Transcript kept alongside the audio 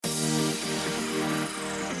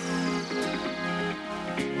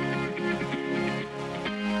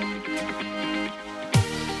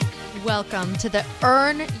Welcome to the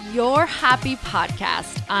Earn Your Happy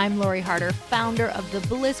podcast. I'm Lori Harder, founder of the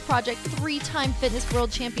Bliss Project, 3-time fitness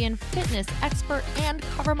world champion, fitness expert, and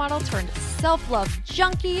cover model turned self-love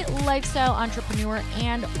junkie, lifestyle entrepreneur,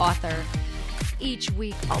 and author. Each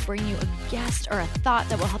week, I'll bring you a guest or a thought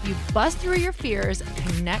that will help you bust through your fears,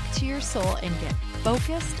 connect to your soul, and get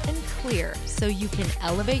focused and clear so you can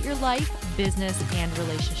elevate your life, business, and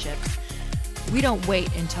relationships. We don't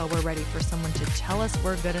wait until we're ready for someone to tell us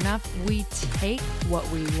we're good enough. We take what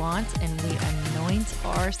we want and we anoint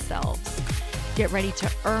ourselves. Get ready to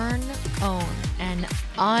earn, own, and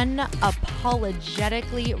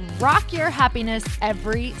unapologetically rock your happiness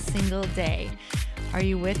every single day. Are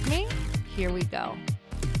you with me? Here we go.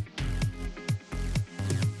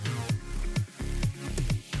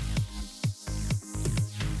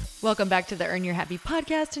 Welcome back to the Earn Your Happy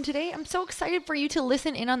podcast. And today I'm so excited for you to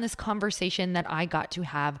listen in on this conversation that I got to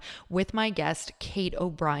have with my guest, Kate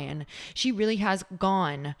O'Brien. She really has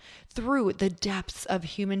gone through the depths of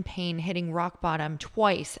human pain, hitting rock bottom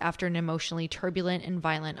twice after an emotionally turbulent and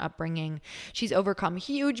violent upbringing. She's overcome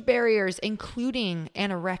huge barriers, including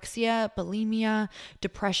anorexia, bulimia,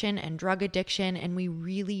 depression, and drug addiction. And we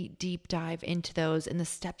really deep dive into those and the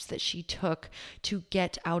steps that she took to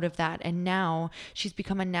get out of that. And now she's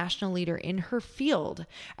become a national leader in her field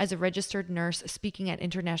as a registered nurse, speaking at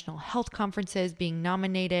international health conferences, being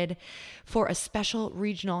nominated for a special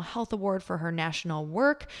regional health award for her national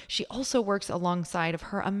work. She also works alongside of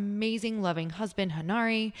her amazing, loving husband,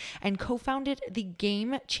 Hanari, and co-founded the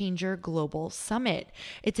Game Changer Global Summit.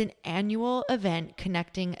 It's an annual event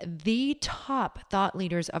connecting the top thought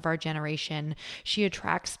leaders of our generation. She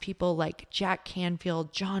attracts people like Jack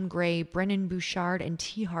Canfield, John Gray, Brennan Bouchard, and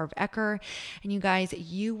T. Harv Eker. And you guys,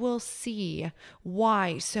 you will see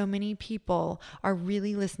why so many people are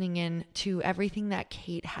really listening in to everything that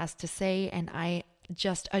Kate has to say. And I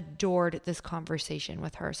just adored this conversation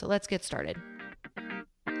with her. So let's get started.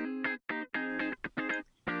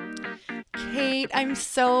 Kate, I'm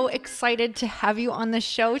so excited to have you on the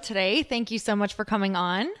show today. Thank you so much for coming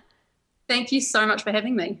on. Thank you so much for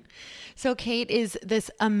having me. So Kate is this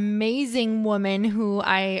amazing woman who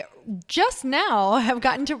I just now have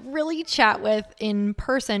gotten to really chat with in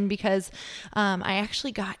person because I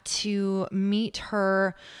actually got to meet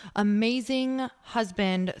her amazing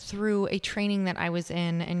husband through a training that I was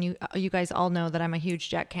in. And you guys all know that I'm a huge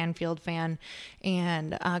Jack Canfield fan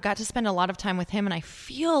and got to spend a lot of time with him. And I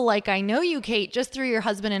feel like I know you, Kate, just through your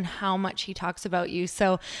husband and how much he talks about you.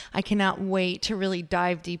 So I cannot wait to really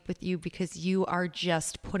dive deep with you because you are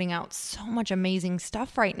just putting out so much amazing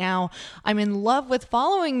stuff right now. I'm in love with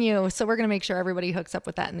following you. So we're going to make sure everybody hooks up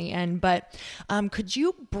with that in the end. But could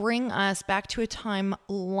you bring us back to a time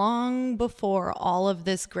long before all of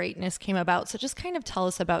this greatness came about? So just kind of tell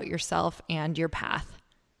us about yourself and your path.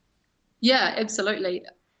 Yeah, absolutely.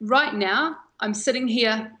 Right now, I'm sitting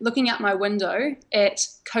here looking out my window at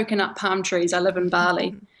coconut palm trees. I live in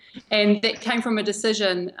Bali. And that came from a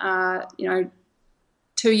decision,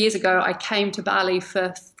 2 years ago, I came to Bali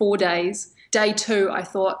for 4 days. Day 2, I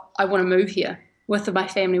thought, I want to move here with my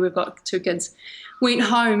family. We've got 2 kids. Went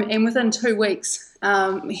home, and within 2 weeks,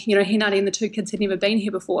 Hinari and the 2 kids had never been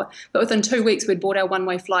here before, but within 2 weeks, we'd bought our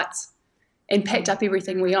one-way flights and packed up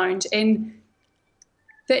everything we owned. And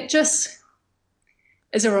that just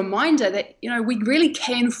is a reminder that, we really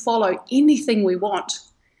can follow anything we want.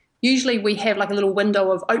 Usually we have like a little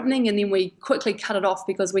window of opening and then we quickly cut it off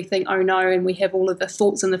because we think, oh no, and we have all of the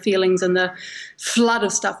thoughts and the feelings and the flood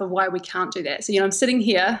of stuff of why we can't do that. So, I'm sitting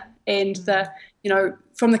here and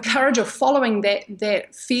from the courage of following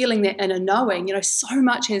that feeling, that inner knowing, so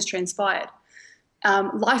much has transpired.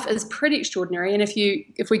 Life is pretty extraordinary. And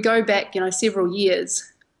if we go back, several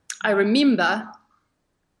years, I remember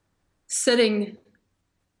sitting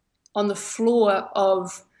on the floor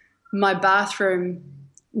of my bathroom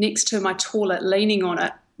next to my toilet, leaning on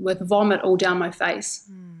it with vomit all down my face,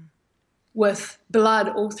 with blood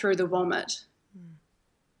all through the vomit.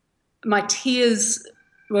 My tears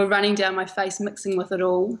were running down my face, mixing with it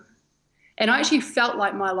all. And I actually felt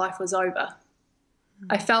like my life was over.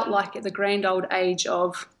 I felt like at the grand old age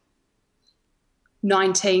of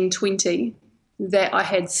 19, 20, that I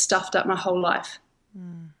had stuffed up my whole life.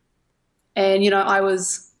 And, I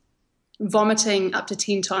was vomiting up to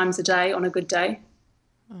 10 times a day on a good day.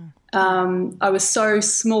 I was so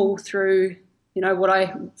small through, what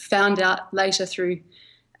I found out later through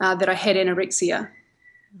that I had anorexia.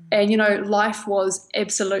 And, life was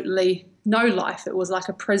absolutely no life. It was like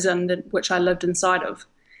a prison which I lived inside of.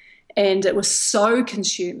 And it was so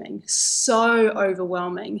consuming, so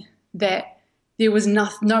overwhelming that there was no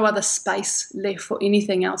other space left for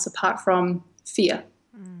anything else apart from fear.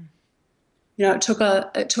 it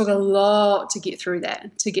took a lot to get through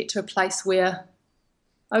that, to get to a place where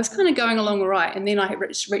I was kind of going along all right, and then I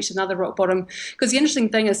reached another rock bottom. Because the interesting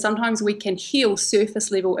thing is sometimes we can heal surface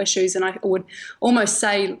level issues, and I would almost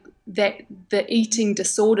say that the eating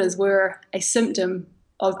disorders were a symptom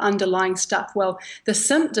of underlying stuff. Well, the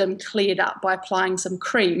symptom cleared up by applying some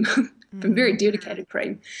cream, some very dedicated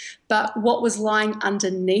cream. But what was lying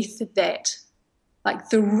underneath that, like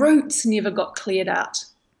the roots never got cleared out.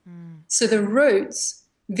 So the roots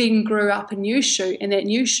then grew up a new shoot, and that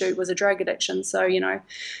new shoot was a drug addiction. So,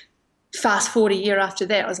 fast forward a year after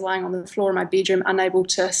that, I was lying on the floor in my bedroom, unable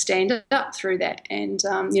to stand up through that. And,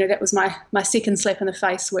 that was my second slap in the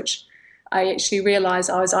face, which I actually realised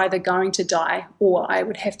I was either going to die or I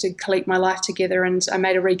would have to collect my life together. And I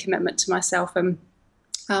made a recommitment to myself. And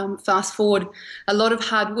fast forward, a lot of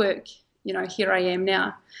hard work, here I am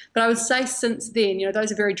now. But I would say since then,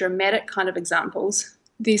 those are very dramatic kind of examples.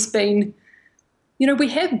 There's been, we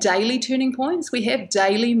have daily turning points. We have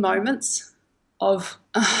daily moments of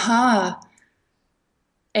aha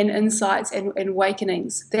and insights and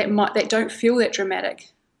awakenings that don't feel that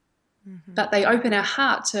dramatic, but they open our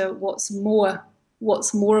heart to what's more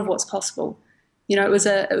of what's possible. It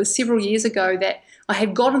was several years ago that I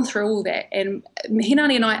had gotten through all that, and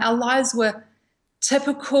Hinani and I, our lives were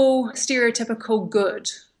typical, stereotypical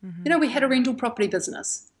good. We had a rental property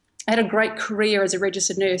business. I had a great career as a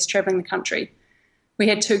registered nurse traveling the country. We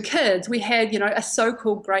had 2 kids. We had, a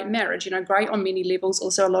so-called great marriage, great on many levels,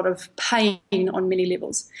 also a lot of pain on many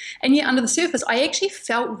levels. And yet under the surface, I actually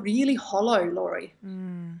felt really hollow, Laurie.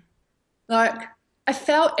 Like I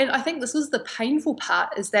felt, and I think this was the painful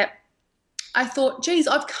part, is that I thought, geez,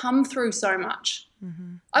 I've come through so much.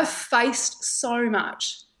 I've faced so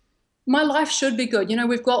much. My life should be good.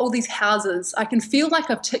 We've got all these houses. I can feel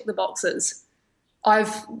like I've ticked the boxes.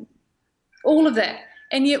 All of that.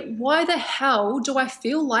 And yet, why the hell do I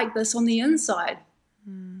feel like this on the inside?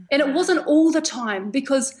 And it wasn't all the time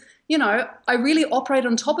because, I really operate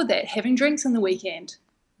on top of that, having drinks in the weekend,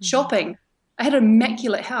 shopping. I had an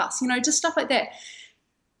immaculate house, just stuff like that.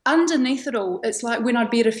 Underneath it all, it's like when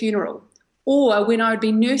I'd be at a funeral or when I would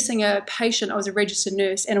be nursing a patient. I was a registered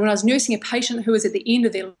nurse, and when I was nursing a patient who was at the end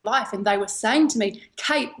of their life, and they were saying to me,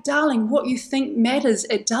 Kate, darling, what you think matters,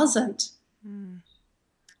 it doesn't.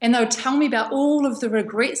 And they would tell me about all of the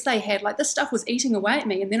regrets they had. Like this stuff was eating away at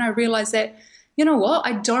me. And then I realized that, you know what?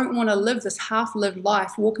 I don't want to live this half-lived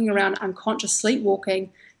life walking around unconscious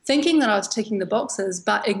sleepwalking, thinking that I was ticking the boxes,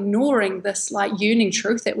 but ignoring this like yearning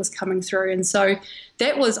truth that was coming through. And so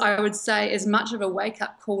that was, I would say, as much of a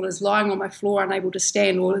wake-up call as lying on my floor unable to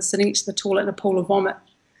stand or sitting next to the toilet in a pool of vomit.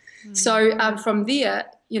 So from there,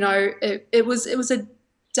 it was a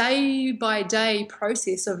day-by-day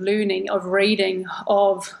process of learning, of reading,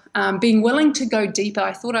 of being willing to go deeper.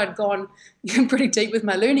 I thought I'd gone pretty deep with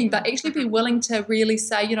my learning, but actually be willing to really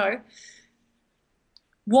say,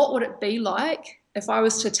 what would it be like if I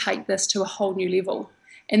was to take this to a whole new level?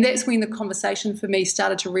 And that's when the conversation for me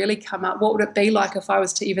started to really come up. What would it be like if I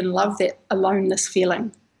was to even love that aloneness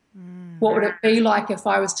feeling? What would it be like if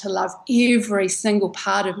I was to love every single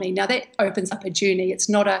part of me? Now that opens up a journey. It's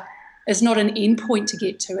not an end point to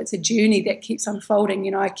get to. It's a journey that keeps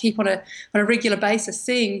unfolding. I keep on a regular basis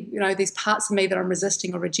seeing, these parts of me that I'm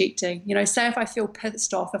resisting or rejecting. Say if I feel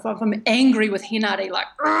pissed off, if I'm angry with Hinari,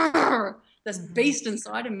 like this beast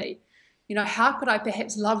inside of me, how could I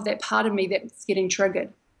perhaps love that part of me that's getting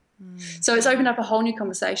triggered? So it's opened up a whole new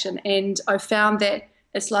conversation, and I found that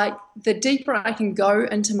it's like the deeper I can go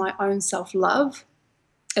into my own self-love,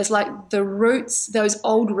 it's like the roots, those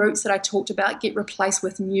old roots that I talked about, get replaced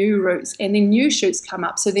with new roots, and then new shoots come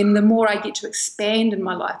up. So then the more I get to expand in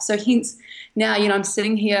my life. So hence now, I'm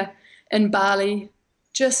sitting here in Bali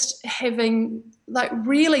just having like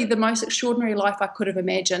really the most extraordinary life I could have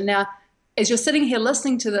imagined. Now, as you're sitting here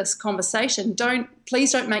listening to this conversation,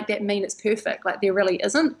 please don't make that mean it's perfect. Like there really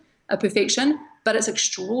isn't a perfection, but it's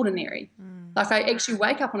extraordinary. Like I actually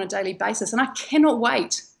wake up on a daily basis and I cannot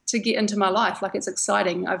wait to get into my life. Like it's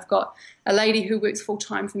exciting. I've got a lady who works full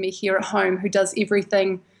time for me here at home who does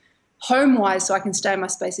everything home-wise so I can stay in my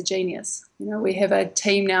space of genius. We have a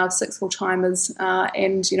team now of 6 full-timers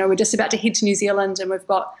and, we're just about to head to New Zealand, and we've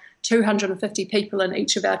got 250 people in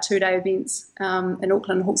each of our 2-day events in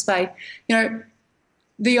Auckland and Hawke's Bay.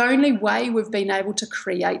 The only way we've been able to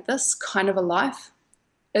create this kind of a life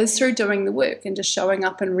is through doing the work and just showing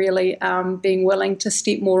up and really being willing to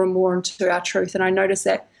step more and more into our truth. And I notice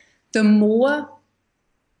that the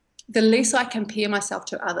less I compare myself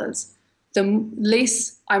to others, the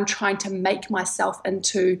less I'm trying to make myself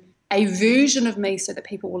into a version of me so that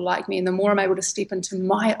people will like me, and the more I'm able to step into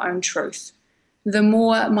my own truth, the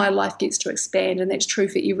more my life gets to expand. And that's true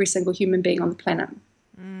for every single human being on the planet.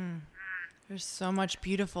 There's so much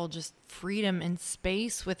beautiful just freedom and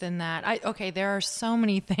space within that. There are so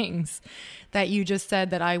many things that you just said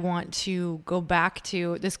that I want to go back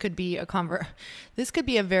to. This could be a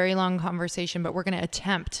very long conversation, but we're going to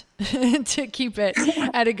attempt to keep it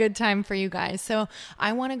at a good time for you guys. So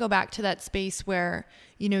I want to go back to that space where,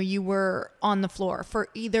 you were on the floor for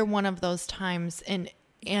either one of those times,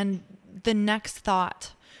 and the next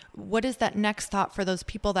thought. What is that next thought for those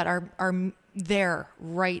people that are there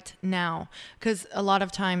right now? Because a lot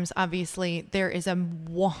of times, obviously, there is a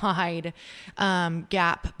wide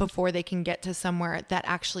gap before they can get to somewhere that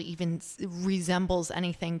actually even resembles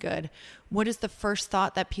anything good. What is the first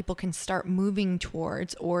thought that people can start moving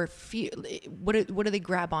towards, or feel? What do they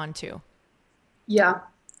grab onto? Yeah,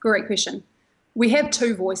 great question. We have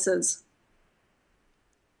two voices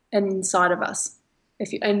inside of us.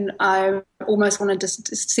 And I almost want to just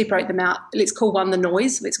separate them out. Let's call one the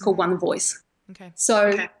noise. Let's call one the voice. Okay.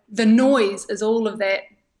 So the noise is all of that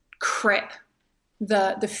crap,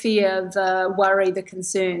 the fear, the worry, the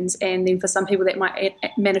concerns. And then for some people that might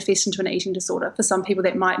manifest into an eating disorder. For some people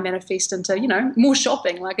that might manifest into, more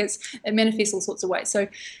shopping. Like it manifests all sorts of ways. So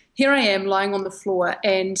here I am lying on the floor,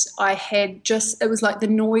 and it was like the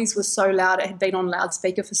noise was so loud. It had been on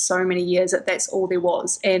loudspeaker for so many years that that's all there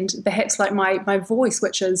was. And perhaps like my voice,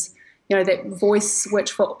 which is, that voice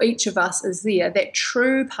which for each of us is there, that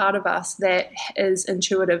true part of us that is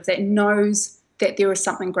intuitive, that knows that there is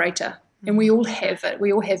something greater. And we all have it.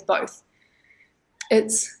 We all have both.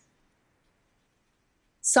 It's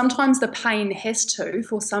sometimes the pain has to,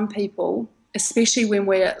 for some people, especially when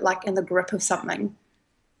we're like in the grip of something,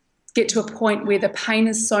 get to a point where the pain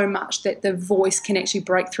is so much that the voice can actually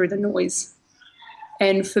break through the noise.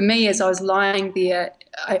 And for me, as I was lying there,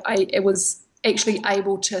 I was actually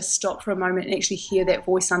able to stop for a moment and actually hear that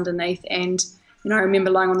voice underneath. And, I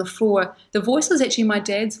remember lying on the floor. The voice was actually my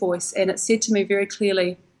dad's voice, and it said to me very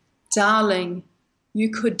clearly, "Darling, you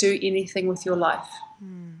could do anything with your life."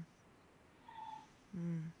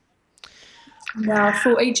 Now,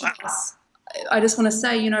 for each of us, I just want to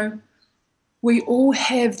say, we all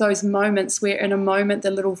have those moments where in a moment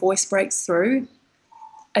the little voice breaks through.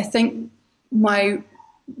 I think my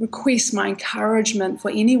request, my encouragement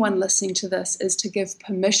for anyone listening to this is to give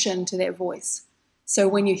permission to that voice. So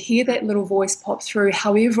when you hear that little voice pop through,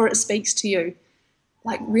 however it speaks to you,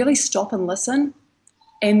 like really stop and listen.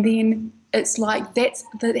 And then it's like that's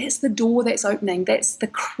the door that's opening. That's the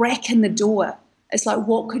crack in the door. It's like,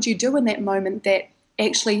 what could you do in that moment that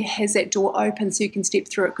actually has that door open so you can step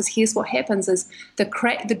through it? Because here's what happens is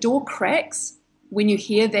the door cracks when you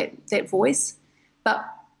hear that voice, but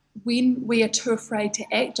when we are too afraid to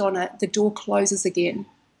act on it, the door closes again.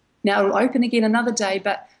 Now it'll open again another day,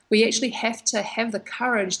 but we actually have to have the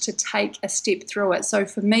courage to take a step through it. So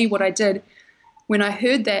for me, what I did when I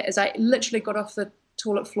heard that is I literally got off the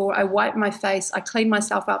toilet floor, I wiped my face, I cleaned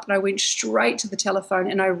myself up, and I went straight to the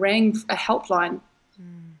telephone and I rang a helpline.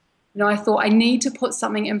 I thought I need to put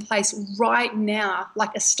something in place right now,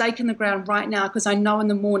 like a stake in the ground right now, because I know in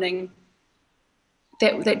the morning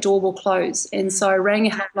that door will close. And so I rang a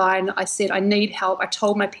helpline. I said, I need help. I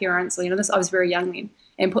told my parents, I was very young then,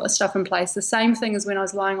 and put the stuff in place. The same thing as when I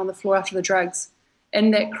was lying on the floor after the drugs. In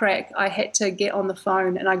that crack, I had to get on the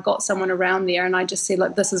phone, and I got someone around there, and I just said,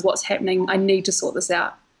 this is what's happening. I need to sort this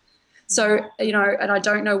out. So, and I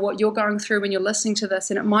don't know what you're going through when you're listening to this,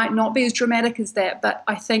 and it might not be as dramatic as that, but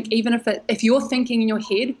I think even if you're thinking in your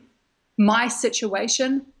head, my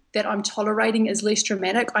situation that I'm tolerating is less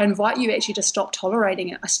dramatic, I invite you actually to stop tolerating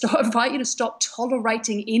it. I invite you to stop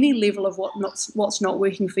tolerating any level of what's not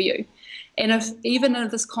working for you. And if even in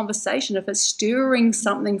this conversation, if it's stirring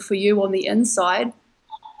something for you on the inside,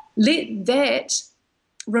 let that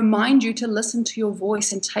remind you to listen to your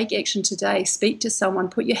voice and take action today. Speak to someone,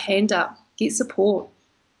 put your hand up, get support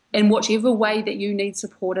in whichever way that you need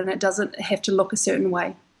support, and it doesn't have to look a certain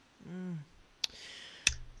way.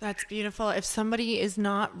 That's beautiful. If somebody is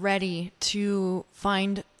not ready to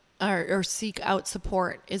find or seek out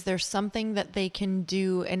support, is there something that they can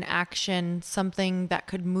do in action, something that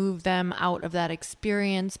could move them out of that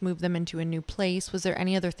experience, move them into a new place? Was there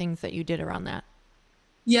any other things that you did around that?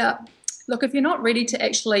 Yeah. Look, if you're not ready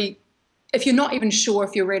to if you're not even sure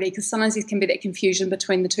if you're ready, because sometimes there can be that confusion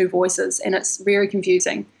between the two voices and it's very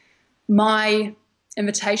confusing, my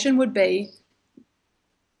invitation would be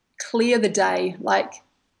clear the day,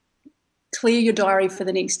 clear your diary for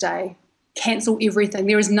the next day, cancel everything.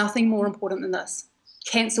 There is nothing more important than this.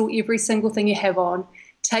 Cancel every single thing you have on.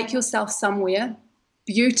 Take yourself somewhere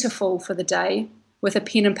beautiful for the day with a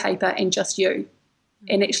pen and paper and just you,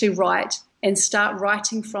 and actually write and start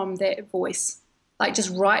writing from that voice. Like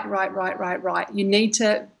just write. You need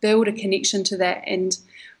to build a connection to that and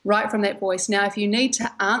write from that voice. Now, if you need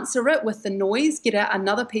to answer it with the noise, get out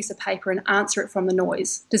another piece of paper and answer it from the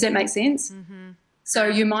noise. Does that make sense? Mm-hmm. So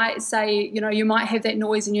you might say, you might have that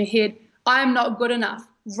noise in your head, I am not good enough.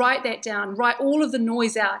 Write that down, write all of the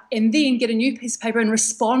noise out, and then get a new piece of paper and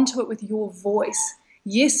respond to it with your voice.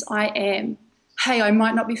 Yes, I am. Hey, I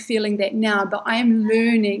might not be feeling that now, but I am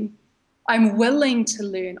learning. I'm willing to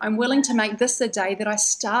learn. I'm willing to make this a day that I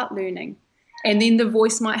start learning. And then the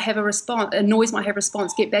voice might have a response, a noise might have a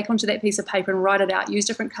response. Get back onto that piece of paper and write it out. Use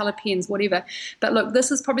different color pens, whatever. But look,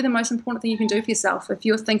 this is probably the most important thing you can do for yourself. If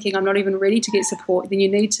you're thinking, I'm not even ready to get support, then you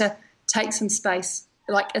need to take some space,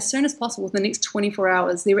 like as soon as possible, within the next 24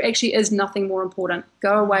 hours. There actually is nothing more important.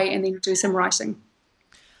 Go away and then do some writing.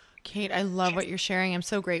 Kate, I love what you're sharing. I'm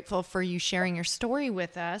so grateful for you sharing your story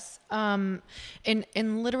with us. And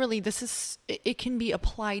literally it can be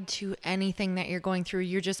applied to anything that you're going through.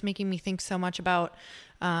 You're just making me think so much about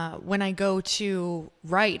when I go to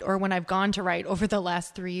write, or when I've gone to write over the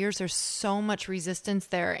last 3 years. There's so much resistance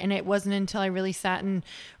there. And it wasn't until I really sat and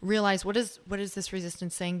realized, what is this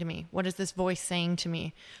resistance saying to me? What is this voice saying to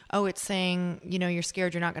me? Oh, it's saying, you're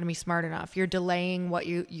scared, you're not going to be smart enough. You're delaying what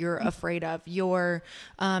you're afraid of. You're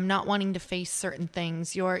not wanting to face certain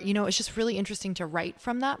things. It's just really interesting to write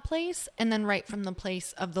from that place, and then write from the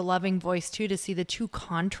place of the loving voice too, to see the two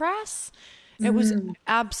contrasts. It was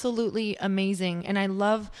absolutely amazing. And I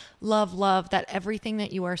love that everything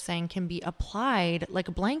that you are saying can be applied like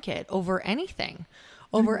a blanket over anything,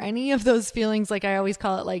 over any of those feelings. Like I always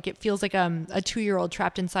call it, like, it feels like a 2-year-old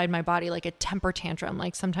trapped inside my body, like a temper tantrum.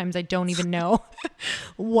 Like sometimes I don't even know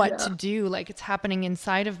what to do. Like it's happening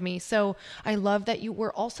inside of me. So I love that you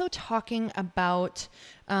were also talking about,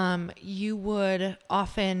 you would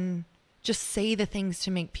often just say the things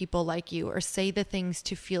to make people like you, or say the things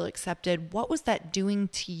to feel accepted. What was that doing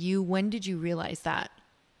to you? When did you realize that?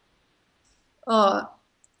 Oh,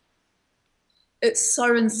 it's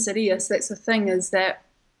so insidious. That's the thing, is that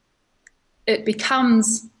it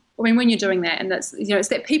becomes, when you're doing that, and that's, it's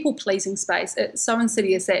that people pleasing space. It's so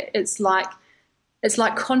insidious that it's like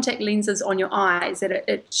contact lenses on your eyes, that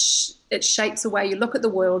it shapes the way you look at the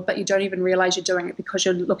world, but you don't even realize you're doing it because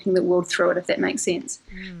you're looking the world through it, if that makes sense.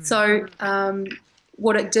 So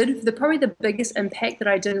what it did, probably the biggest impact that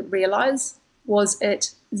I didn't realize, was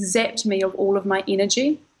it zapped me of all of my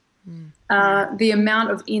energy. The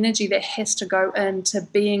amount of energy that has to go into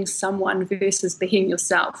being someone versus being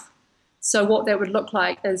yourself. So what that would look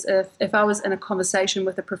like is if I was in a conversation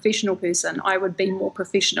with a professional person, I would be more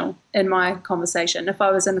professional in my conversation. If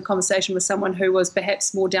I was in a conversation with someone who was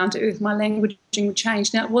perhaps more down to earth, my languaging would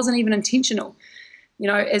change. Now, it wasn't even intentional,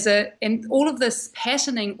 and all of this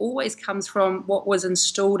patterning always comes from what was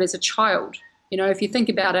installed as a child. If you think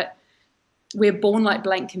about it, we're born like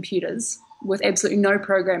blank computers with absolutely no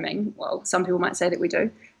programming. Well, some people might say that we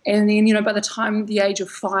do. And then, by the time the age of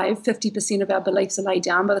 5, 50% of our beliefs are laid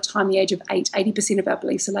down. By the time the age of 8, 80% of our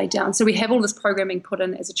beliefs are laid down. So we have all this programming put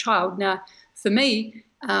in as a child. Now, for me,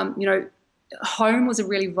 home was a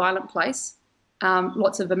really violent place.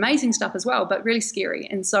 Lots of amazing stuff as well, but really scary.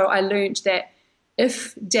 And so I learned that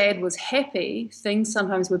if Dad was happy, things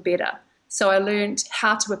sometimes were better. So I learned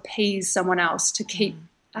how to appease someone else to keep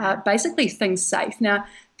basically things safe. Now,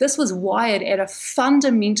 this was wired at a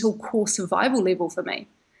fundamental core survival level for me.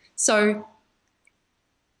 So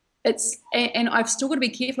and I've still got to be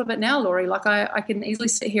careful of it now, Laurie. Like I can easily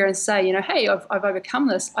sit here and say, hey, I've overcome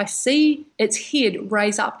this. I see its head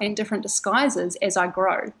raise up in different disguises as I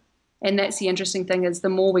grow. And that's the interesting thing, is the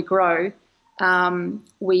more we grow,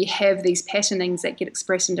 we have these patternings that get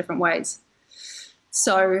expressed in different ways.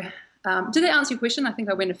 So did that answer your question? I think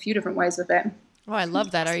I went a few different ways with that. Oh, I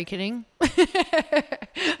love that. Are you kidding?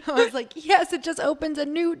 I was like, yes, it just opens a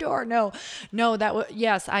new door. No,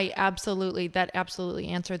 yes, that absolutely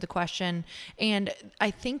answered the question. And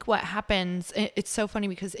I think what happens, it's so funny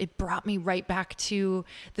because it brought me right back to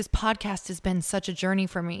this podcast has been such a journey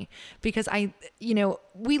for me, because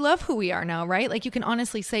we love who we are now, right? Like you can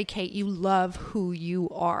honestly say, Kate, you love who you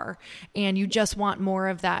are and you just want more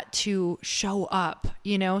of that to show up,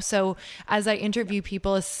 So as I interview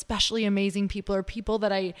people, especially amazing people people or people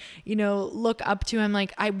that I, look up to. I'm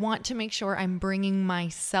like, I want to make sure I'm bringing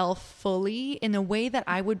myself fully in the way that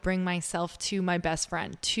I would bring myself to my best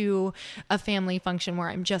friend, to a family function where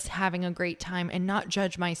I'm just having a great time, and not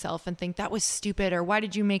judge myself and think that was stupid, or why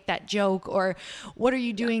did you make that joke, or what are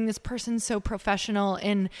you doing? This person's so professional.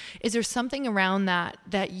 And is there something around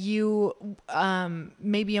that you,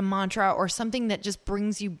 maybe a mantra or something that just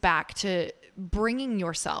brings you back to bringing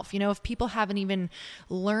yourself? If people haven't even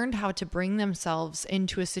learned how to bring themselves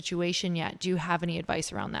into a situation yet, do you have any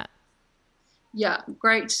advice around that? Yeah,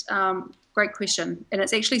 great question. And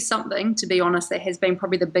it's actually something, to be honest, that has been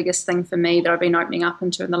probably the biggest thing for me that I've been opening up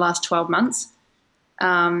into in the last 12 months.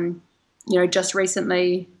 Just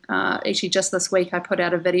recently, actually just this week, I put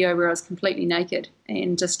out a video where I was completely naked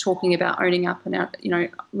and just talking about owning up and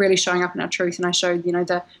really showing up in our truth. And I showed,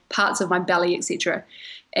 the parts of my belly, etc.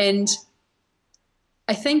 And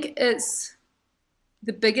I think it's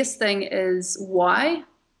the biggest thing is why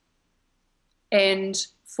and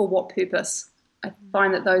for what purpose. I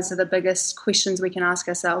find that those are the biggest questions we can ask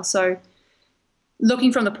ourselves. So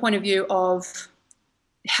looking from the point of view of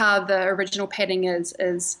how the original pattern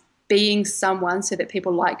is being someone so that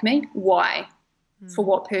people like me. Why? For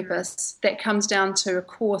what purpose? That comes down to a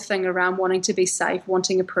core thing around wanting to be safe,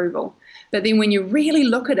 wanting approval. But then when you really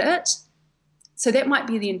look at it, so that might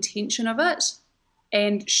be the intention of it.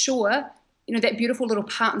 And sure, that beautiful little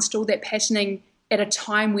part installed, that patterning at a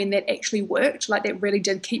time when that actually worked, like that really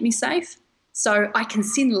did keep me safe. So I can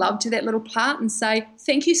send love to that little part and say,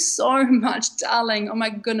 thank you so much, darling. Oh my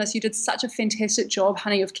goodness, you did such a fantastic job,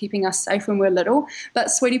 honey, of keeping us safe when we're little.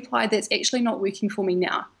 But sweetie pie, that's actually not working for me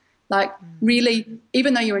now. Like really,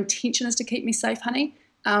 even though your intention is to keep me safe, honey,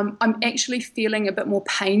 I'm actually feeling a bit more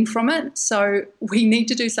pain from it. So we need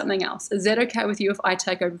to do something else. Is that okay with you if I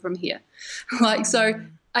take over from here? So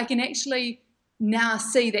I can actually now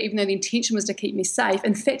see that even though the intention was to keep me safe,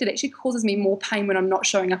 in fact, it actually causes me more pain when I'm not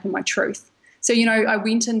showing up in my truth. So, I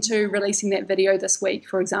went into releasing that video this week,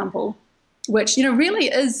 for example, which, really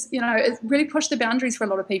is, it really pushed the boundaries for a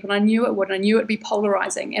lot of people. And I knew it would, and I knew it would be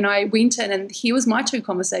polarizing. And I went in, and here was my two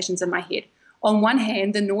conversations in my head. On one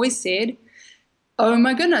hand, the noise said, oh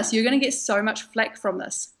my goodness, you're going to get so much flack from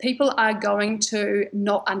this. People are going to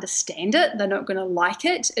not understand it. They're not going to like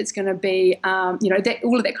it. It's going to be, all of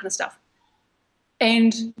that kind of stuff.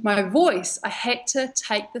 And my voice, I had to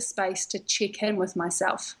take the space to check in with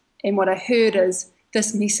myself. And what I heard is,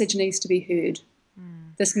 this message needs to be heard.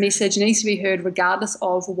 This message needs to be heard regardless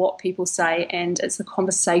of what people say. And it's the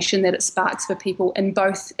conversation that it sparks for people in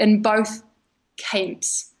both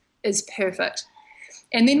camps is perfect.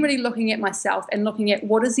 And then really looking at myself and looking at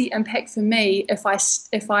what is the impact for me if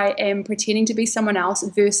I am pretending to be someone else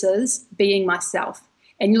versus being myself.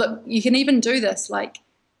 And look, you can even do this, like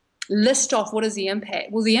list off what is the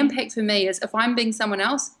impact. Well, the impact for me is if I'm being someone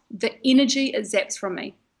else, the energy it zaps from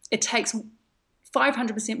me. It takes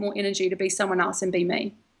 500% more energy to be someone else and be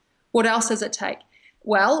me. What else does it take?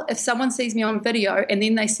 Well, if someone sees me on video and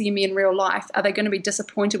then they see me in real life, are they going to be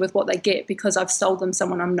disappointed with what they get because I've sold them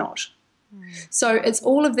someone I'm not? So it's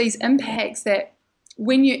all of these impacts that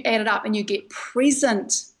when you add it up and you get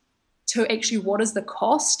present to actually what is the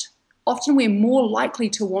cost, often we're more likely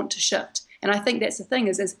to want to shift. And I think that's the thing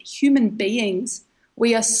is as human beings,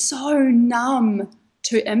 we are so numb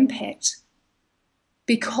to impact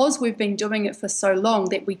because we've been doing it for so long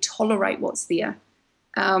that we tolerate what's there.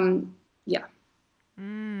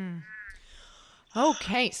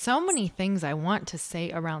 Okay, so many things I want to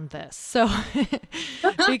say around this. So,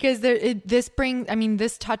 because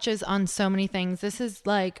this touches on so many things. This is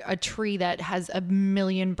like a tree that has a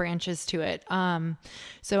million branches to it.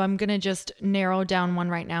 So I'm going to just narrow down one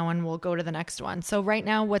right now and we'll go to the next one. So right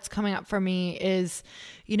now what's coming up for me is,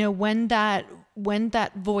 when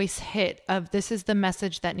that voice hit of this is the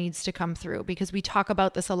message that needs to come through, because we talk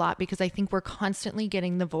about this a lot, because I think we're constantly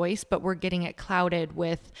getting the voice, but we're getting it clouded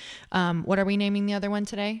with, what are we naming the other one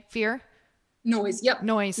today? Fear? Noise. Yep.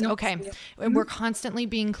 Noise. Okay. Yeah. And we're constantly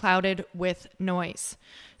being clouded with noise.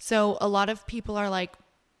 So a lot of people are like,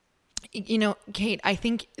 Kate, I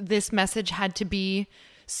think this message had to be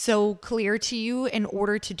so clear to you in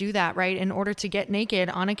order to do that, right? In order to get naked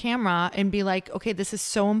on a camera and be like, okay, this is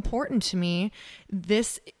so important to me.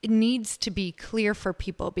 This needs to be clear for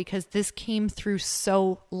people because this came through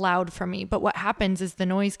so loud for me. But what happens is the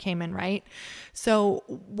noise came in, right? So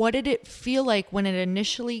what did it feel like when it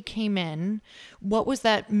initially came in? What was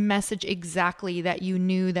that message exactly that you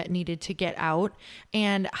knew that needed to get out?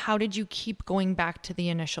 And how did you keep going back to the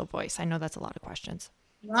initial voice? I know that's a lot of questions.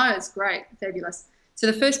 No, it's great. Fabulous. So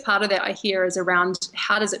the first part of that I hear is around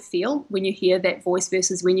how does it feel when you hear that voice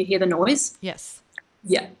versus when you hear the noise? Yes.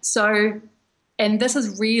 Yeah. So and this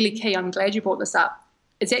is really key. I'm glad you brought this up.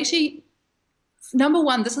 It's actually, number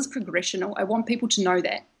one, this is progressional. I want people to know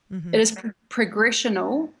that. It is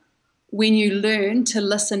progressional when you learn to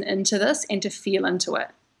listen into this and to feel into it.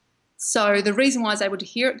 So the reason why I was able to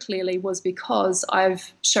hear it clearly was because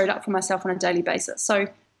I've showed up for myself on a daily basis. So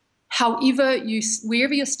wherever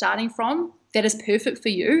you're starting from, that is perfect for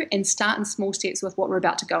you, and start in small steps with what we're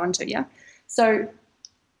about to go into, yeah? So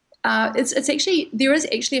there is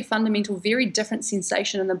actually a fundamental, very different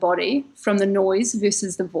sensation in the body from the noise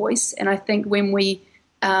versus the voice. And I think when we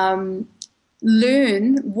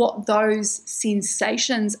learn what those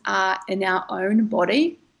sensations are in our own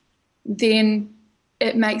body, then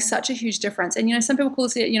it makes such a huge difference. And, some people call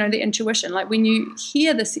it, the intuition. Like when you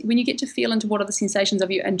hear this, when you get to feel into what are the sensations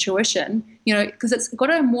of your intuition, because it's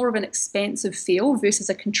got a more of an expansive feel versus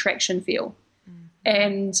a contraction feel.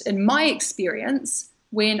 And in my experience,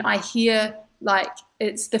 when I hear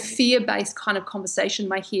it's the fear-based kind of conversation in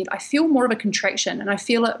my head, I feel more of a contraction, and I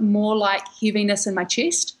feel it more like heaviness in my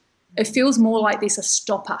chest. It feels more like there's a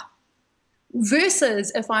stopper.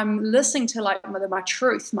 Versus if I'm listening to my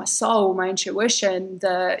truth, my soul, my intuition,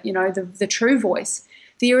 the true voice,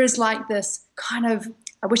 there is this kind of,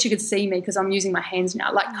 I wish you could see me because I'm using my hands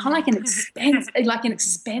now, an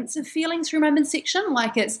expansive feeling through my midsection,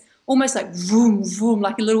 like it's almost like vroom, vroom,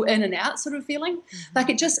 like a little in and out sort of feeling. Like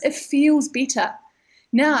it feels better.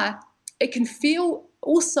 Now, it can feel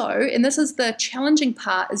also, and this is the challenging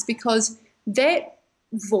part, is because that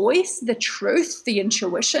voice, the truth, the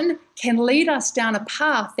intuition can lead us down a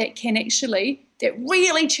path that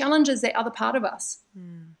really challenges that other part of us.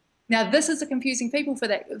 Now, this is a confusing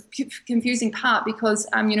confusing part because,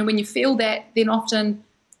 when you feel that, then often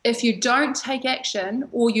if you don't take action,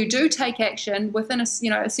 or you do take action within a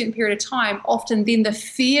certain period of time, often then the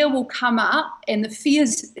fear will come up, and the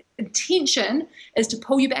fear's intention is to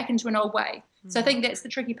pull you back into an old way. So I think that's the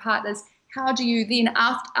tricky part, is how do you then,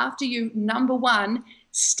 after you, number one,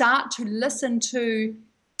 start to listen to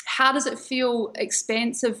how does it feel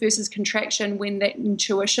expansive versus contraction when that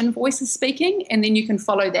intuition voice is speaking, and then you can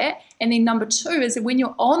follow that. And then number two is that when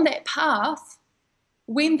you're on that path,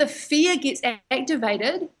 when the fear gets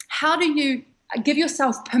activated, how do you give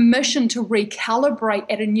yourself permission to recalibrate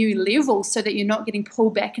at a new level so that you're not getting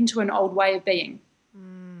pulled back into an old way of being?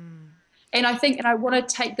 And I want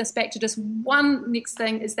to take this back to just one next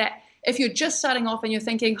thing, is that if you're just starting off and you're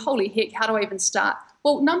thinking, holy heck, how do I even start?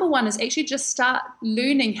 Well, number one is actually just start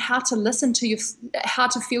learning how to listen to how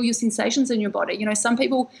to feel your sensations in your body.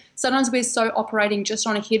 Sometimes we're so operating just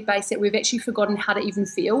on a head base that we've actually forgotten how to even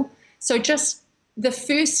feel. So just the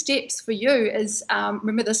first steps for you is,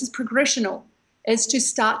 remember, this is progressional, is to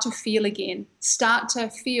start to feel again. Start to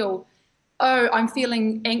feel, oh, I'm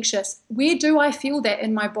feeling anxious. Where do I feel that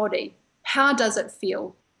in my body? How does it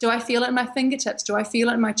feel? Do I feel it in my fingertips? Do I feel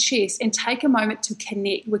it in my chest? And take a moment to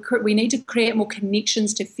connect. We need to create more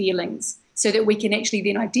connections to feelings so that we can actually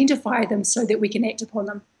then identify them so that we can act upon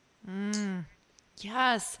them.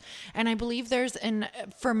 Yes. And I believe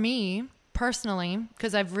for me personally,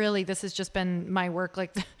 because this has just been my work,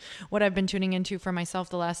 like what I've been tuning into for myself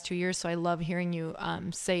the last 2 years. So I love hearing you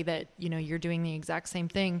say that, you're doing the exact same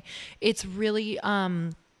thing. It's really,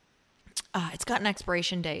 it's got an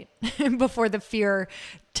expiration date before the fear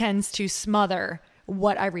tends to smother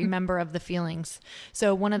what I remember of the feelings.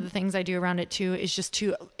 So one of the things I do around it too is just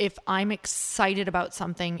if I'm excited about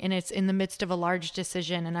something and it's in the midst of a large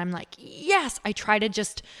decision and I'm like, yes, I try to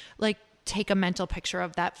just take a mental picture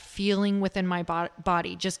of that feeling within my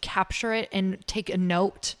body, just capture it and take a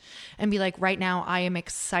note and be like, right now I am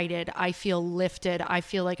excited. I feel lifted. I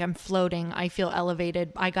feel like I'm floating. I feel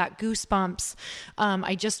elevated. I got goosebumps.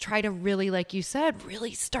 I just try to really, like you said,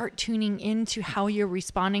 really start tuning into how you're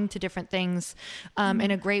responding to different things.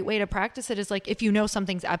 And a great way to practice it is if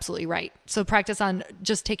something's absolutely right. So practice on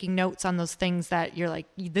just taking notes on those things that you're like,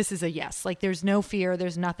 this is a yes. There's no fear.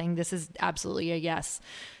 There's nothing. This is absolutely a yes.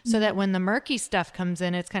 So that when the murky stuff comes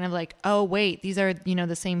in, it's kind of like, oh, wait, these are,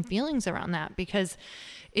 the same feelings around that, because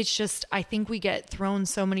it's just, I think we get thrown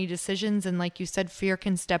so many decisions, and like you said, fear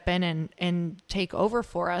can step in and take over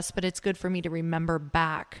for us, but it's good for me to remember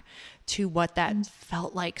back to what that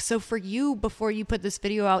felt like. So for you, before you put this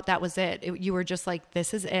video out, that was it. You were just like,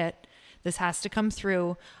 this is it. This has to come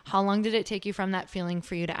through. How long did it take you from that feeling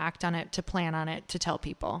for you to act on it, to plan on it, to tell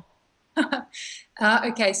people?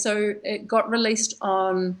 Okay, so it got released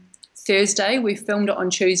on Thursday. We filmed it on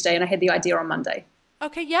Tuesday, and I had the idea on Monday.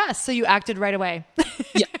 Okay, yes. So you acted right away.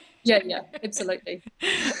 Yeah, absolutely.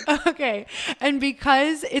 Okay. And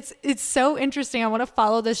because it's so interesting, I want to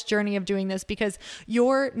follow this journey of doing this because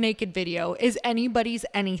your naked video is anybody's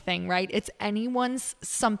anything, right? It's anyone's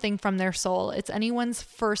something from their soul. It's anyone's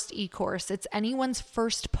first e-course. It's anyone's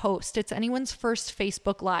first post. It's anyone's first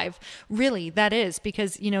Facebook Live. Really, that is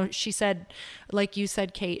because, she said, like you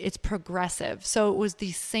said, Kate, it's progressive. So it was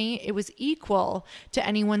it was equal to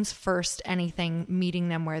anyone's first anything meeting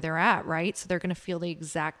them where they're at, right? So they're going to feel the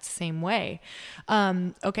exact same way.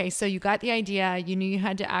 Okay, so you got the idea, you knew you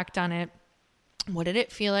had to act on it. What did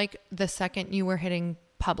it feel like the second you were hitting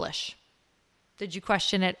publish? Did you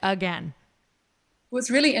question it again? Well, it's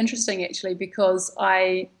really interesting actually because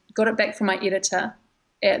I got it back from my editor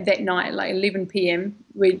that night, like 11 p.m.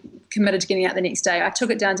 We committed to getting out the next day. I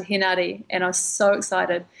took it down to Henare and I was so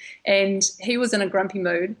excited. And he was in a grumpy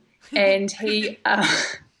mood and he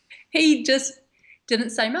just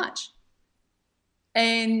didn't say much.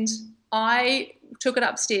 And I took it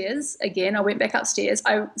upstairs again. I went back upstairs.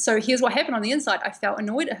 So here's what happened on the inside. I felt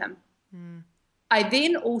annoyed at him. I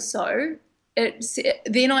then also,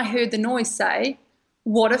 then I heard the noise say,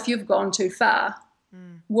 what if you've gone too far?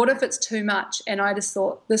 What if it's too much? And I just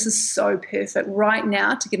thought, this is so perfect right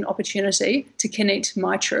now to get an opportunity to connect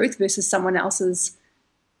my truth versus someone else's,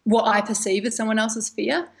 what I perceive as someone else's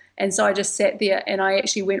fear. And so I just sat there and I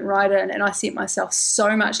actually went right in and I sent myself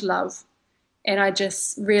so much love. And I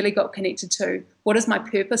just really got connected to what is my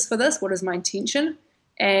purpose for this? What is my intention?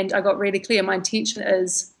 And I got really clear. My intention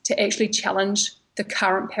is to actually challenge the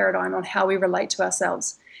current paradigm on how we relate to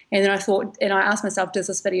ourselves. And then I thought, and I asked myself, does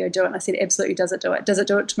this video do it? And I said, absolutely, does it do it? Does it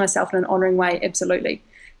do it to myself in an honoring way? Absolutely.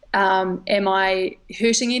 Am I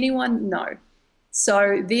hurting anyone? No.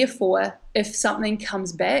 So therefore, if something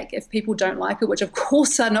comes back, if people don't like it, which of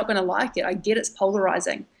course they're not going to like it, I get it's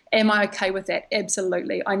polarizing. Am I okay with that?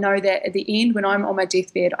 Absolutely. I know that at the end, when I'm on my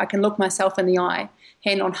deathbed, I can look myself in the eye,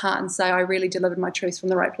 hand on heart, and say I really delivered my truth from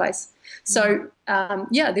the right place. So,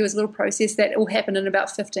 there was a little process that all happened in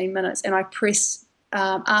about 15 minutes. And I pressed,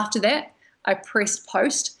 after that, I pressed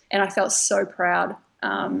post, and I felt so proud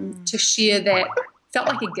to share that. Felt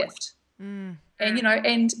like a gift. And,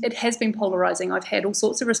 and it has been polarizing. I've had all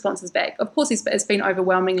sorts of responses back. Of course, it's been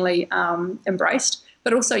overwhelmingly embraced.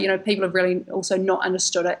 But also, people have really also not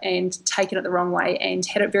understood it and taken it the wrong way and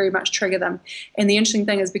had it very much trigger them. And the interesting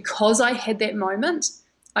thing is because I had that moment,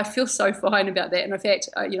 I feel so fine about that. And in fact,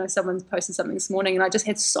 someone posted something this morning and I just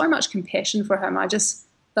had so much compassion for him. I just,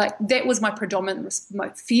 that was my predominant, my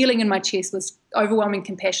feeling in my chest was overwhelming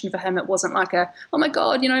compassion for him. It wasn't like oh my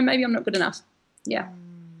God, maybe I'm not good enough. Yeah.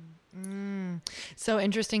 So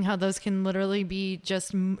interesting how those can literally be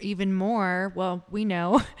just even more, well, we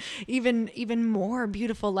know, even more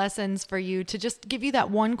beautiful lessons for you to just give you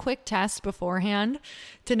that one quick test beforehand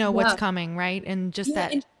to know what's coming, right? And just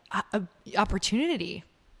that opportunity.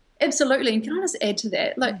 Absolutely. And can I just add to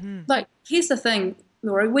that? Like here's the thing,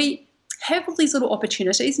 Laura, we have all these little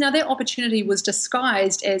opportunities. Now, that opportunity was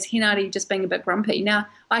disguised as Henare just being a bit grumpy. Now,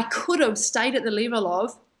 I could have stayed at the level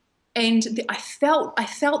of, and I felt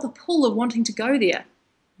the pull of wanting to go there.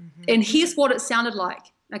 And here's what it sounded like.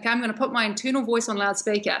 Okay, I'm going to put my internal voice on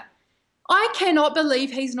loudspeaker. I cannot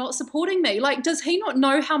believe he's not supporting me. Like, does he not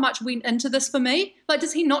know how much went into this for me? Like,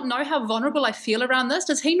 does he not know how vulnerable I feel around this?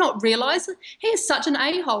 Does he not realize that he is such an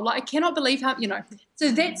a-hole? Like, I cannot believe how,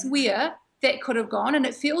 So that's where that could have gone. And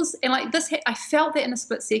it feels, and like this, I felt that in a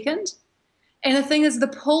split second. And the thing is, the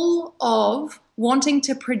pull of wanting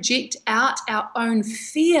to project out our own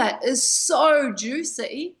fear is so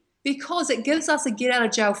juicy because it gives us a get out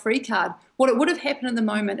of jail free card. What it would have happened in the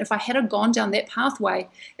moment if I had gone down that pathway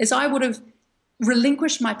is I would have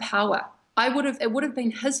relinquished my power. It would have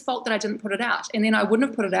been his fault that I didn't put it out. And then I wouldn't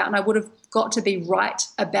have put it out and I would have got to be right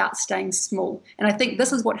about staying small. And I think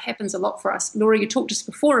this is what happens a lot for us. Laura, you talked just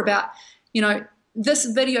before about, this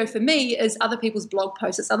video for me is other people's blog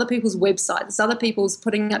posts, it's other people's websites, it's other people's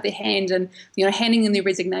putting up their hand and, handing in their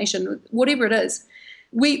resignation, whatever it is.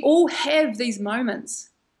 We all have these moments.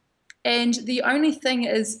 And the only thing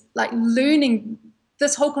is like learning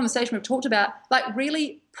this whole conversation we've talked about, like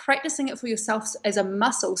really practicing it for yourself as a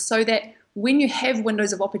muscle so that when you have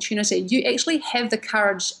windows of opportunity, you actually have the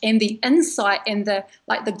courage and the insight and the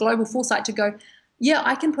global foresight to go, yeah,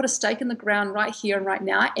 I can put a stake in the ground right here and right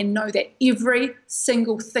now and know that every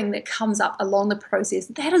single thing that comes up along the process,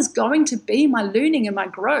 that is going to be my learning and my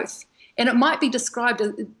growth. And it might be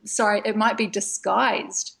it might be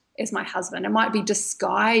disguised as my husband. It might be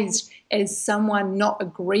disguised as someone not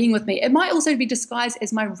agreeing with me. It might also be disguised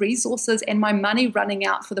as my resources and my money running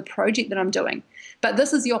out for the project that I'm doing. But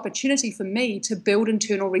this is the opportunity for me to build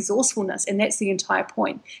internal resourcefulness, and that's the entire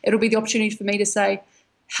point. It'll be the opportunity for me to say,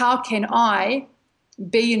 how can I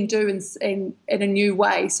be and do in a new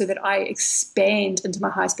way so that I expand into my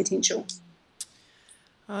highest potential?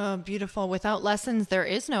 Oh, beautiful. Without lessons, there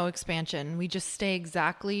is no expansion. We just stay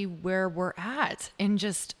exactly where we're at. And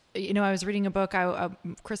just, I was reading a book.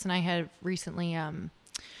 Chris and I had recently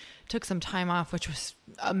took some time off, which was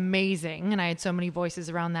amazing. And I had so many voices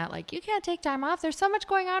around that, like, you can't take time off. There's so much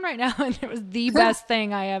going on right now. And it was the best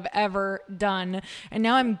thing I have ever done. And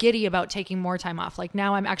now I'm giddy about taking more time off. Like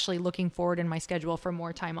now I'm actually looking forward in my schedule for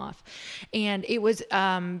more time off. And it was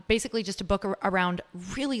basically just a book around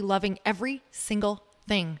really loving every single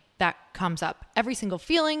thing that comes up, every single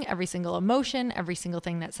feeling, every single emotion, every single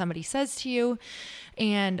thing that somebody says to you.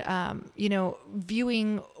 And,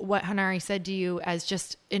 viewing what Hanari said to you as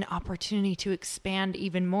just an opportunity to expand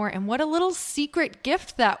even more. And what a little secret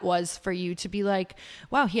gift that was for you to be like,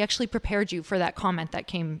 wow, he actually prepared you for that comment that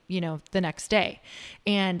came, the next day.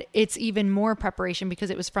 And it's even more preparation because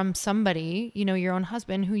it was from somebody, your own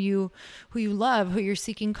husband who you love, who you're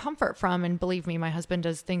seeking comfort from. And believe me, my husband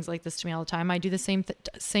does things like this to me all the time. I do the same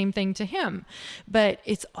thing to him, but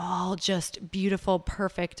it's all just beautiful,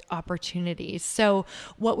 perfect opportunities. So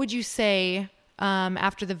what would you say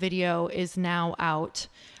after the video is now out?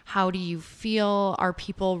 How do you feel? Are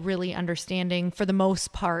people really understanding for the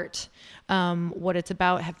most part what it's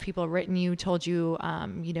about? Have people written you, told you,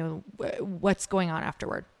 what's going on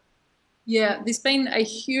afterward? Yeah, there's been a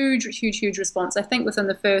huge response. I think within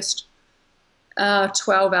the first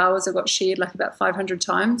 12 hours it got shared like about 500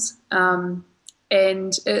 times.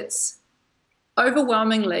 And it's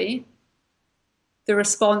overwhelmingly, the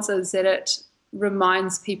response is that it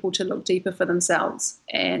reminds people to look deeper for themselves.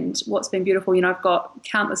 And what's been beautiful, I've got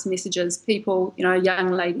countless messages, people, a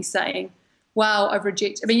young lady saying, wow, I've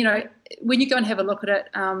rejected. I mean, when you go and have a look at it,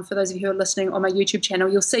 for those of you who are listening on my YouTube channel,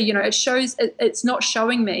 you'll see, it's not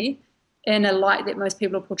showing me in a light that most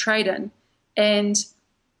people are portrayed in. And,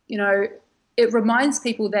 it reminds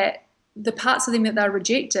people that the parts of them that they're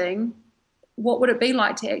rejecting, what would it be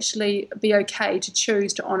like to actually be okay, to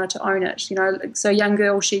choose, to honor, to own it? So a young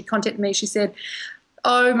girl, she contacted me, she said,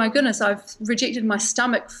 oh my goodness, I've rejected my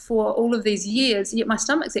stomach for all of these years, yet my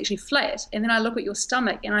stomach's actually flat. And then I look at your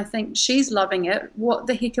stomach and I think, she's loving it. What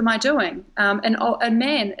the heck am I doing? And a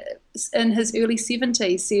man in his early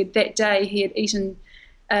 70s said that day he had eaten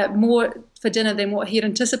more for dinner than what he had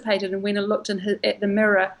anticipated, and went and looked at the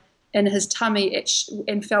mirror in his tummy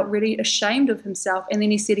and felt really ashamed of himself. And then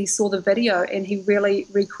he said he saw the video and he really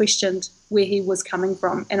re-questioned where he was coming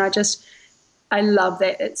from. And I love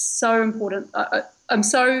that. It's so important. I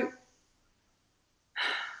don't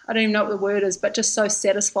even know what the word is, but just so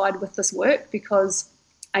satisfied with this work because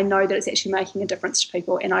I know that it's actually making a difference to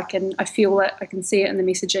people, and I feel it, I can see it in the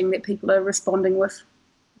messaging that people are responding with.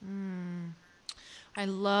 I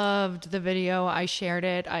loved the video. I shared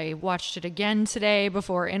it. I watched it again today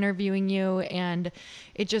before interviewing you, and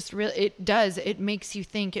it just really, it makes you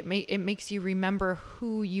think, it makes you remember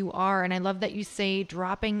who you are. And I love that you say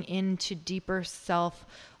dropping into deeper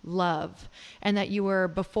self-love, and that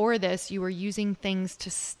before this, you were using things to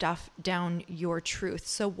stuff down your truth.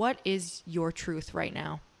 So what is your truth right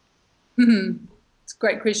now? It's a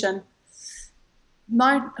great question.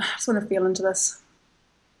 I just want to feel into this.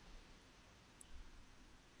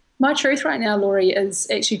 My truth right now, Laurie, is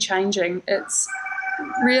actually changing. It's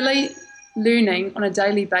really learning on a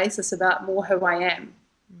daily basis about more who I am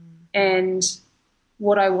and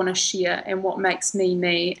what I want to share and what makes me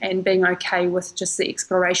me, and being okay with just the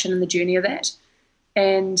exploration and the journey of that.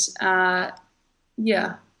 And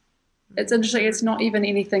it's interesting. It's not even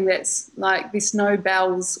anything that's like, there's no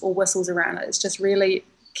bells or whistles around it. It's just really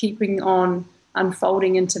keeping on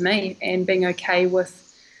unfolding into me and being okay with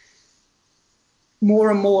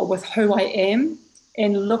more and more with who I am,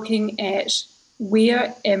 and looking at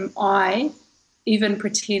where am I even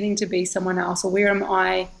pretending to be someone else, or where am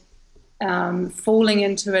I falling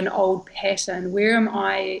into an old pattern, where am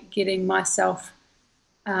I getting myself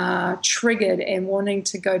triggered and wanting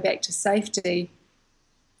to go back to safety,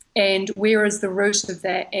 and where is the root of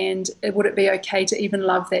that, and would it be okay to even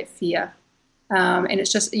love that fear? And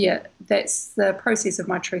it's just, that's the process of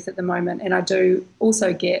my truth at the moment. And I do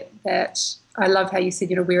also get that. I love how you said,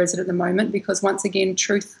 where is it at the moment? Because once again,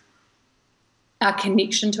 truth, our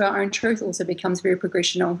connection to our own truth also becomes very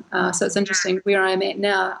progressional. So it's interesting where I am at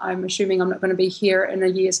now. I'm assuming I'm not going to be here in a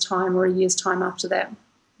year's time or a year's time after that.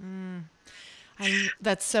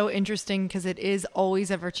 That's so interesting because it is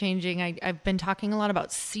always ever changing. I've been talking a lot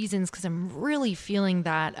about seasons because I'm really feeling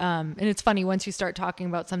that. And it's funny, once you start talking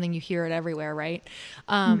about something, you hear it everywhere, right?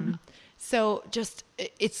 So just,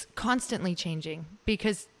 it's constantly changing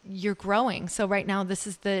because you're growing. So right now, this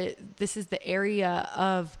is the area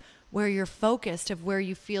of where you're focused, of where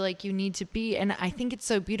you feel like you need to be. And I think it's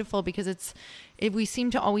so beautiful because we seem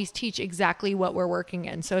to always teach exactly what we're working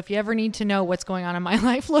in. So if you ever need to know what's going on in my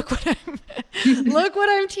life, look what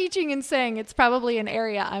I'm teaching and saying. It's probably an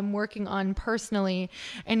area I'm working on personally.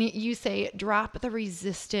 And you say, drop the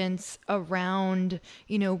resistance around,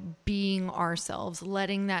 being ourselves,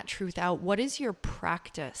 letting that truth out. What is your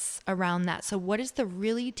practice around that? So what is the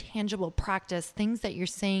really tangible practice, things that you're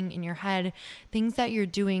saying in your head, things that you're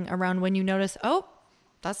doing around when you notice, oh,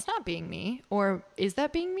 that's not being me, or is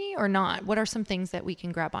that being me or not? What are some things that we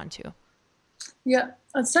can grab onto? Yeah,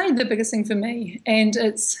 I'd say the biggest thing for me, and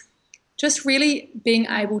it's just really being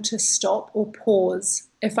able to stop or pause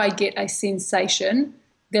if I get a sensation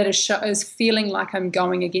that is feeling like I'm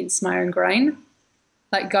going against my own grain,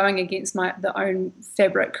 like going against the own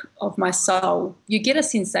fabric of my soul. You get a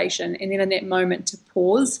sensation, and then in that moment to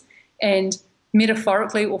pause and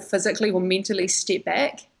metaphorically or physically or mentally step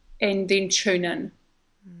back and then tune in.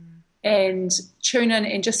 And tune in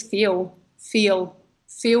and just feel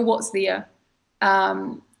what's there.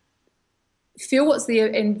 Feel what's there,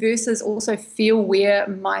 and versus also feel where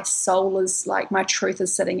my soul is, like my truth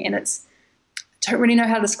is sitting. And don't really know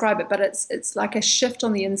how to describe it, but it's like a shift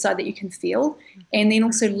on the inside that you can feel. And then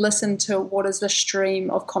also listen to what is the stream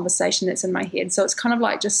of conversation that's in my head. So it's kind of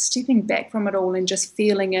like just stepping back from it all and just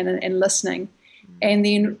feeling in and listening. And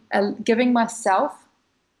then giving myself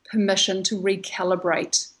permission to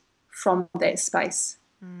recalibrate from that space,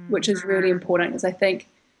 which is really important, because I think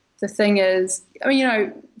the thing is,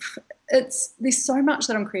 there's so much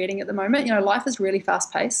that I'm creating at the moment. Life is really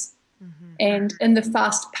fast paced, and in the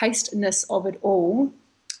fast pacedness of it all,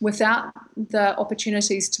 without the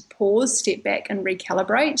opportunities to pause, step back and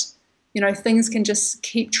recalibrate, things can just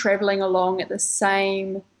keep traveling along at the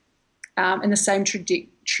same, in the same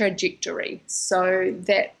trajectory. So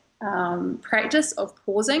that practice of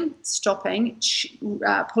pausing, stopping,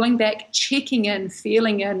 pulling back, checking in,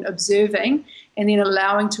 feeling in, observing, and then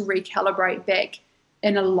allowing to recalibrate back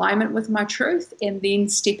in alignment with my truth, and then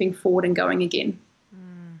stepping forward and going again.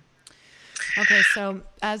 Okay, so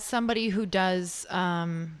as somebody who does,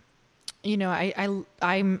 I'm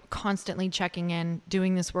constantly checking in,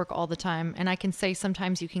 doing this work all the time, and I can say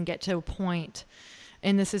sometimes you can get to a point,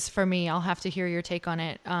 and this is for me, I'll have to hear your take on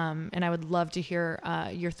it. And I would love to hear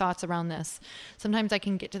your thoughts around this. Sometimes I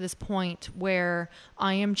can get to this point where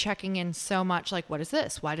I am checking in so much, like, what is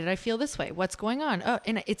this? Why did I feel this way? What's going on? Oh,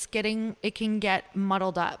 and it can get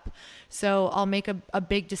muddled up. So I'll make a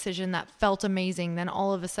big decision that felt amazing. Then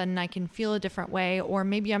all of a sudden I can feel a different way, or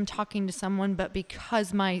maybe I'm talking to someone, but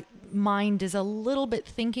because my mind is a little bit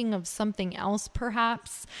thinking of something else,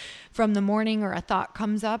 perhaps from the morning, or a thought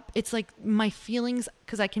comes up, it's like my feelings,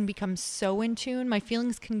 because I can become so in tune, my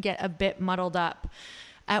feelings can get a bit muddled up.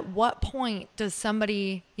 At what point does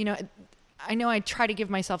somebody, I know I try to give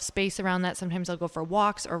myself space around that. Sometimes I'll go for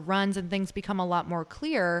walks or runs and things become a lot more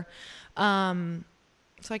clear.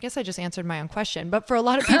 So I guess I just answered my own question, but for a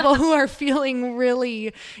lot of people who are feeling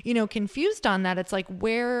really, confused on that, it's like,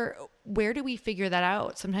 where do we figure that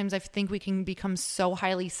out? Sometimes I think we can become so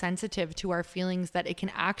highly sensitive to our feelings that it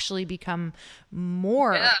can actually become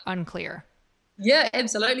more unclear. Yeah,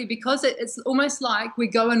 absolutely. Because it's almost like we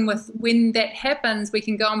go in with, when that happens, we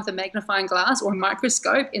can go in with a magnifying glass or a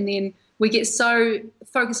microscope, and then we get so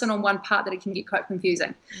focused on one part that it can get quite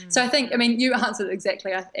confusing. So I think, you answered it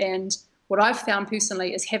exactly. And what I've found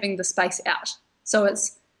personally is having the space out. So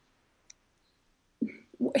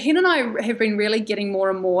Hen and I have been really getting more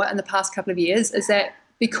and more in the past couple of years, is that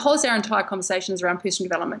because our entire conversation is around personal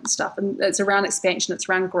development and stuff, and it's around expansion, it's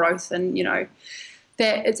around growth, and,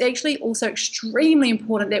 that it's actually also extremely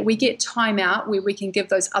important that we get time out where we can give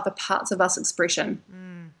those other parts of us expression.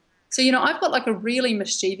 So, I've got like a really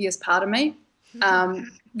mischievous part of me.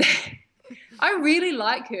 I really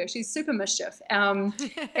like her. She's super mischief.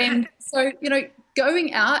 And so,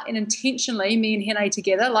 going out and intentionally, me and Hene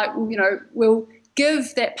together, like, we'll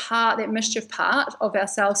give that mischief part of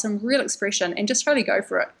ourselves some real expression and just really go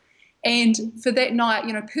for it. And for that night,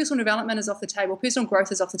 personal development is off the table, personal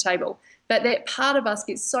growth is off the table. But that part of us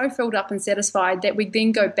gets so filled up and satisfied that we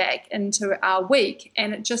then go back into our week,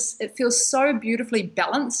 and it feels so beautifully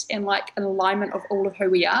balanced and like an alignment of all of who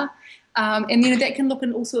we are. And that can look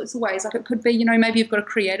in all sorts of ways. Like it could be, maybe you've got a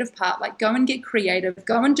creative part, like go and get creative,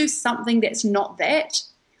 go and do something that's not that.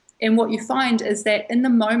 And what you find is that in the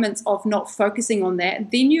moments of not focusing on that,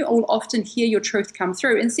 then you will often hear your truth come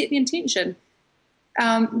through, and set the intention.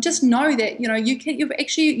 Just know that,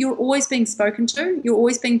 you're always being spoken to, you're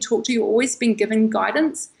always being talked to, you're always being given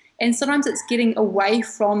guidance. And sometimes it's getting away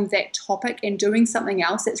from that topic and doing something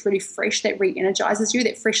else that's really fresh, that re-energizes you,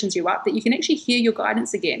 that freshens you up, that you can actually hear your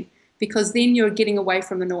guidance again, because then you're getting away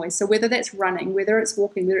from the noise. So whether that's running, whether it's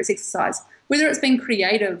walking, whether it's exercise, whether it's being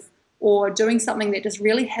creative or doing something that just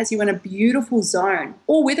really has you in a beautiful zone,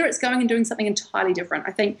 or whether it's going and doing something entirely different,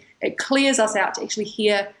 I think it clears us out to actually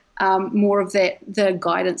hear more of the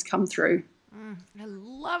guidance come through. I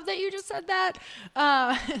love that you just said that.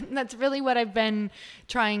 That's really what I've been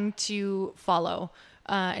trying to follow.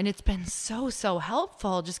 And it's been so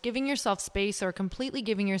helpful, just giving yourself space or completely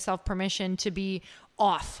giving yourself permission to be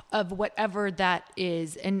off of whatever that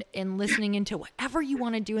is, and listening into whatever you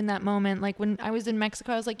want to do in that moment. Like when I was in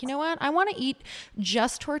Mexico, I was like, you know what? I want to eat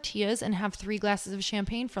just tortillas and have 3 glasses of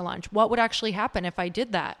champagne for lunch. What would actually happen if I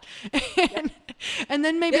did that? And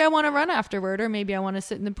then maybe I want to run afterward, or maybe I want to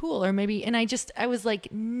sit in the pool, or maybe, and I was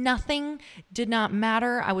like, nothing did not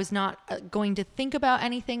matter. I was not going to think about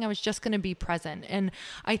anything. I was just going to be present. And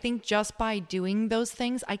I think just by doing those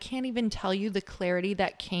things, I can't even tell you the clarity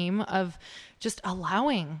that came of just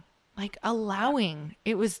allowing.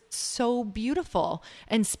 It was so beautiful.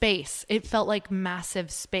 And space, it felt like massive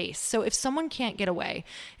space. So if someone can't get away,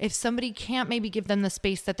 if somebody can't maybe give them the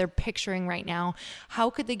space that they're picturing right now, how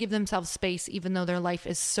could they give themselves space even though their life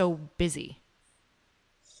is so busy?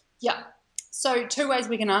 Yeah. So 2 ways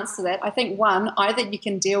we can answer that. I think one, either you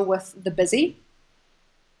can deal with the busy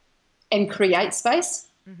and create space,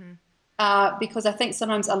 because I think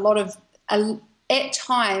sometimes at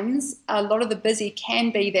times, a lot of the busy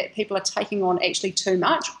can be that people are taking on actually too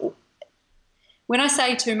much. When I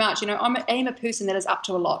say too much, I am a person that is up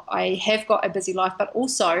to a lot. I have got a busy life, but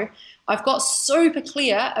also I've got super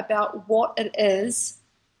clear about what it is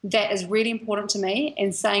that is really important to me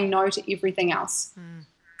and saying no to everything else.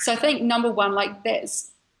 So I think number one, like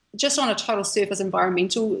that's just on a total surface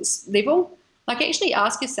environmental level, like actually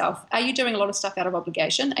ask yourself, are you doing a lot of stuff out of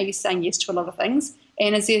obligation? Are you saying yes to a lot of things?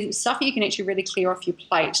 And is there stuff you can actually really clear off your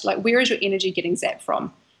plate? Like, where is your energy getting zapped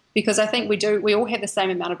from? Because I think we all have the same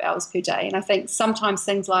amount of hours per day. And I think sometimes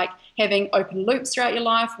things like having open loops throughout your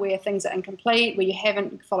life where things are incomplete, where you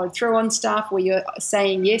haven't followed through on stuff, where you're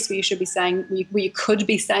saying yes, where you should be saying, where you could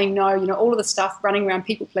be saying no, all of the stuff running around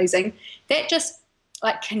people pleasing, that just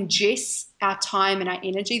like congests our time and our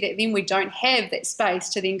energy, that then we don't have that space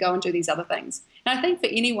to then go and do these other things. And I think for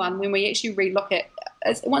anyone, when we actually relook at,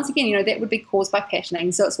 once again, that would be caused by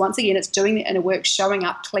patterning. So it's doing the inner work, showing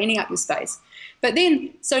up, cleaning up your space. But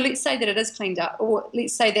then, so let's say that it is cleaned up, or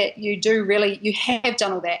let's say that you have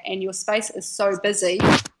done all that and your space is so busy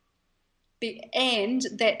and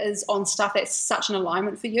that is on stuff that's such an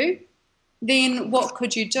alignment for you, then what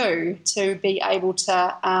could you do to be able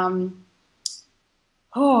to, I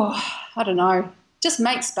don't know, just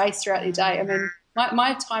make space throughout your day? I mean,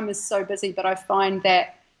 my time is so busy, but I find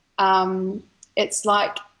that it's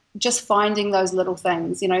like just finding those little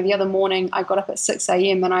things. The other morning I got up at 6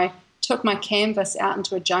 a.m. and I took my canvas out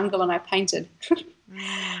into a jungle and I painted.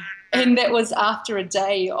 And that was after a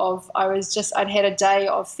day I'd had a day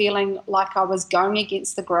of feeling like I was going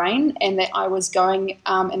against the grain and that I was going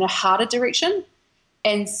in a harder direction.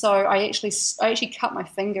 And so I actually cut my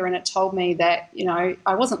finger, and it told me that,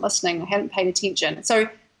 I wasn't listening. I hadn't paid attention. So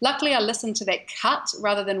luckily I listened to that cut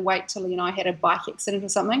rather than wait till, I had a bike accident or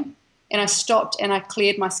something. And I stopped and I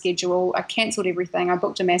cleared my schedule. I cancelled everything. I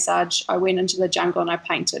booked a massage. I went into the jungle and I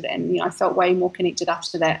painted, and, I felt way more connected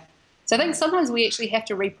after that. So I think sometimes we actually have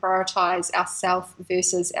to reprioritize ourself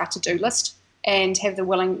versus our to-do list, and have the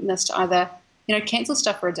willingness to either, cancel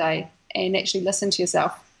stuff for a day and actually listen to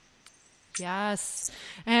yourself. Yes.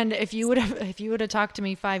 And if you would have talked to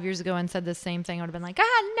me 5 years ago and said the same thing, I would have been like,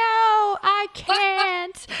 no, I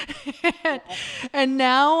can't. And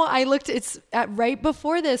now it's right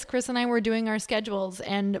before this, Chris and I were doing our schedules,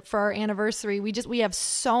 and for our anniversary, we have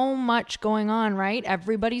so much going on, right?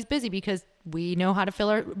 Everybody's busy because we know how to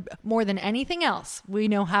fill more than anything else, we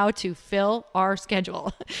know how to fill our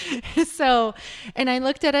schedule. So, and I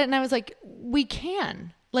looked at it and I was like, we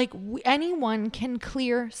can. Like, anyone can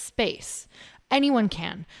clear space. Anyone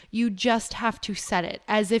can. You just have to set it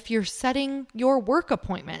as if you're setting your work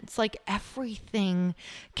appointments. Like, everything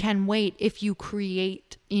can wait if you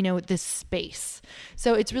create, this space.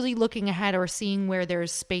 So it's really looking ahead or seeing where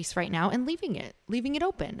there's space right now and leaving it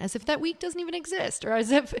open as if that week doesn't even exist, or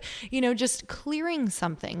as if, just clearing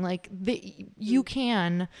something. Like, you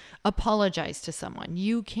can apologize to someone.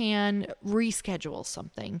 You can reschedule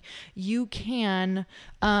something. You can,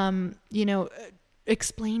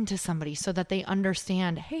 explain to somebody so that they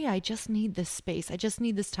understand, hey, I just need this space. I just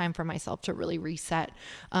need this time for myself to really reset.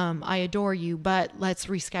 I adore you, but let's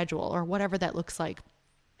reschedule, or whatever that looks like.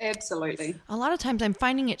 Absolutely. A lot of times I'm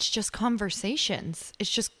finding it's just conversations. It's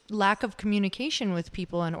just lack of communication with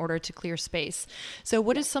people in order to clear space. So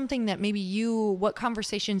what is something that what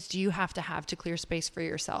conversations do you have to clear space for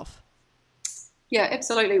yourself? Yeah,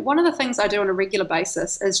 absolutely. One of the things I do on a regular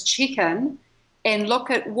basis is check in and look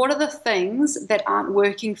at what are the things that aren't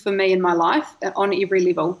working for me in my life on every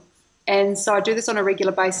level. And so I do this on a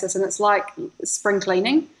regular basis, and it's like spring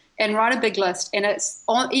cleaning, and write a big list. And it's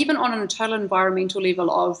even on a total environmental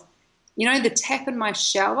level of, the tap in my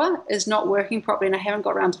shower is not working properly and I haven't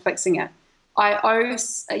got around to fixing it. I owe,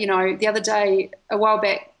 the other day, a while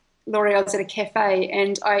back, Laurie, I was at a cafe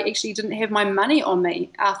and I actually didn't have my money on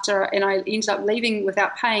me and I ended up leaving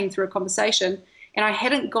without paying through a conversation, and I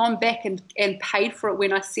hadn't gone back and paid for it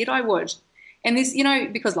when I said I would. And there's,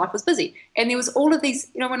 because life was busy. And there was all of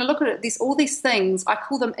these, when I look at it, there's all these things, I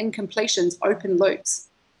call them incompletions, open loops.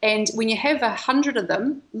 And when you have 100 of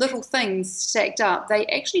them, little things stacked up, they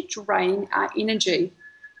actually drain our energy.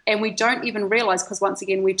 And we don't even realize, because once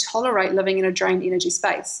again, we tolerate living in a drained energy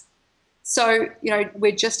space. So,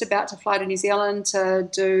 we're just about to fly to New Zealand to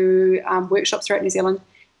do workshops throughout New Zealand.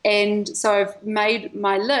 And so I've made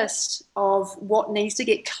my list of what needs to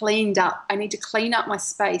get cleaned up. I need to clean up my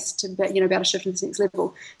space to, be able to shift to this next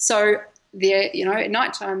level. So there, at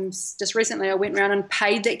night times, just recently I went around and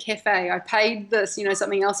paid that cafe. I paid this,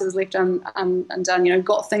 something else that was left undone,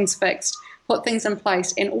 got things fixed, put things in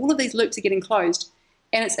place, and all of these loops are getting closed.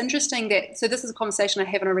 And it's interesting so this is a conversation I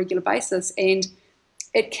have on a regular basis, and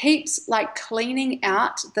it keeps like cleaning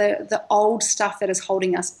out the old stuff that is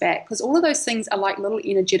holding us back, because all of those things are like little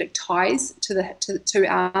energetic ties to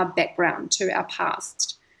our background, to our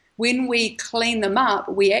past. When we clean them up,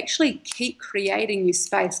 we actually keep creating new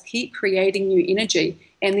space, keep creating new energy,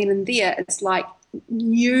 and then in there it's like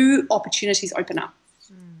new opportunities open up.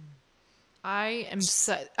 I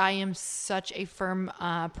am such a firm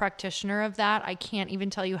practitioner of that. I can't even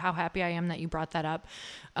tell you how happy I am that you brought that up.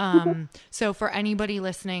 So for anybody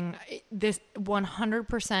listening, this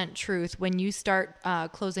 100% truth, when you start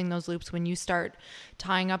closing those loops, when you start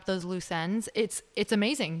tying up those loose ends, it's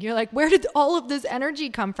amazing. You're like, where did all of this energy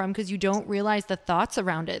come from? Because you don't realize the thoughts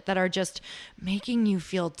around it that are just making you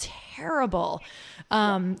feel terrible.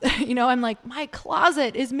 I'm like, my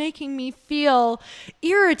closet is making me feel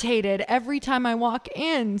irritated every time I walk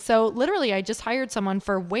in. So literally I just hired someone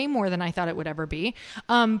for way more than I thought it would ever be.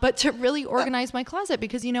 But to really organize my closet,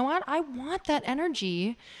 because you know what? I want that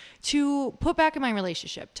energy to put back in my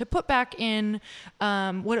relationship, to put back in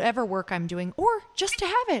whatever work I'm doing, or just to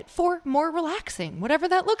have it for more relaxing, whatever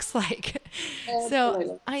that looks like.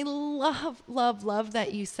 So I love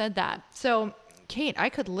that you said that. So Kate, I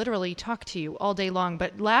could literally talk to you all day long,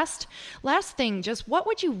 but last thing, just what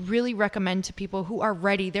would you really recommend to people who are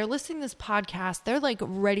ready? They're listening to this podcast. They're like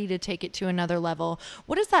ready to take it to another level.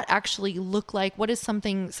 What does that actually look like? What is some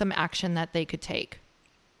action that they could take?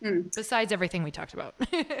 Besides everything we talked about.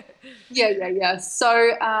 Yeah.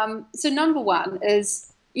 So number one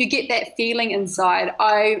is you get that feeling inside.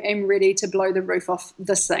 I am ready to blow the roof off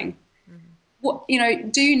this thing. What,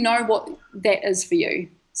 do you know what that is for you?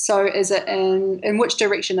 So is it in which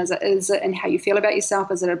direction is it? Is it in how you feel about yourself?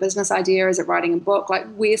 Is it a business idea? Is it writing a book? Like,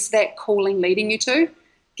 where's that calling leading you to?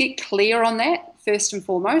 Get clear on that first and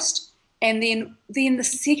foremost. And then the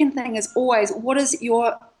second thing is always, what is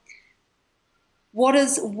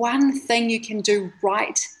one thing you can do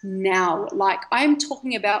right now? Like, I'm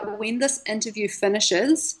talking about when this interview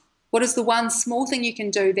finishes, what is the one small thing you can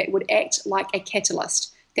do that would act like a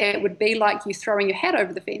catalyst? That would be like you throwing your hat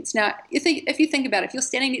over the fence. Now, if you think about it, if you're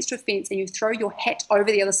standing next to a fence and you throw your hat over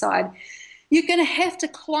the other side, you're going to have to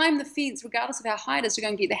climb the fence regardless of how high it is to go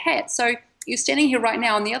and get the hat. So you're standing here right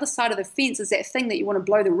now, on the other side of the fence is that thing that you want to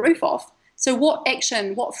blow the roof off. So what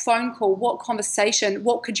action, what phone call, what conversation,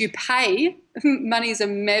 what could you pay? Money is a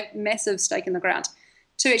massive stake in the ground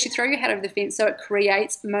to actually throw your hat over the fence, so it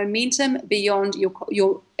creates momentum beyond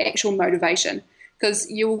your actual motivation.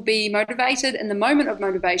 Because you will be motivated in the moment of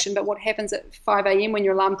motivation, but what happens at 5 a.m. when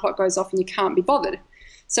your alarm clock goes off and you can't be bothered?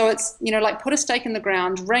 So it's, like put a stake in the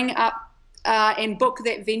ground, ring up and book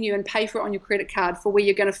that venue and pay for it on your credit card for where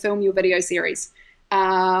you're going to film your video series.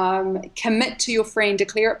 Commit to your friend,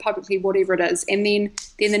 declare it publicly, whatever it is. And then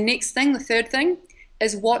the next thing, the third thing,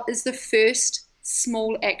 is what is the first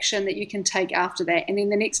small action that you can take after that? And then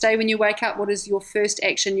the next day when you wake up, what is your first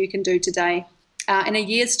action you can do today? In a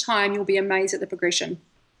year's time, you'll be amazed at the progression.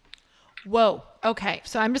 Whoa. Okay,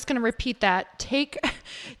 so I'm just going to repeat that. Take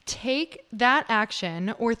that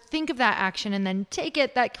action, or think of that action, and then take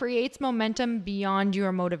it. That creates momentum beyond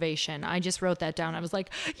your motivation. I just wrote that down. I was like,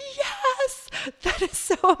 yes, that is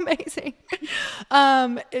so amazing.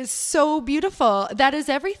 It's so beautiful. That is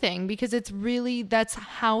everything, because that's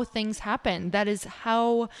how things happen. That is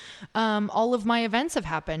how all of my events have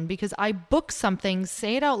happened, because I book something,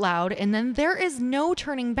 say it out loud, and then there is no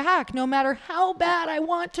turning back, no matter how bad I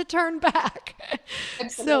want to turn back.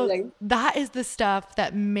 Absolutely. So that is the stuff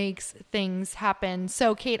that makes things happen.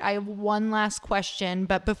 So Kate, I have one last question,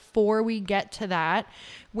 but before we get to that,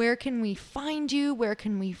 where can we find you? Where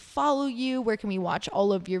can we follow you? Where can we watch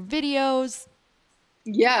all of your videos?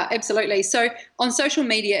 Yeah, absolutely. So on social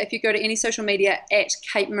media, if you go to any social media at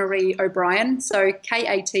Kate Marie O'Brien, so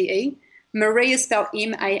Kate, Marie is spelled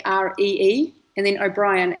Maree, and then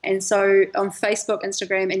O'Brien. And so on Facebook,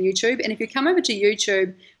 Instagram, and YouTube. And if you come over to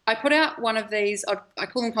YouTube, I put out one of these, I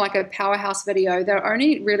call them kind of like a powerhouse video. They're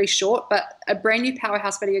only really short, but a brand new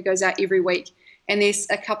powerhouse video goes out every week. And there's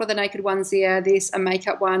a couple of the naked ones there. There's a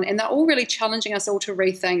makeup one. And they're all really challenging us all to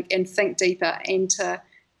rethink and think deeper and to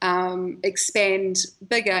expand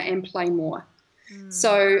bigger and play more.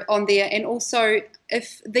 So on there, and also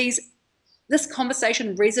if this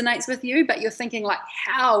conversation resonates with you, but you're thinking like,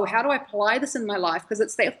 how do I apply this in my life? Because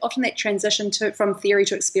it's often that transition from theory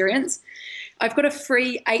to experience. I've got a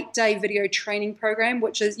free 8-day video training program,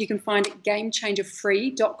 which is you can find at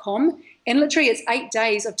gamechangerfree.com. And literally it's 8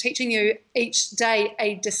 days of teaching you each day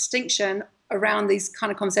a distinction around these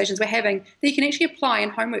kind of conversations we're having that you can actually apply,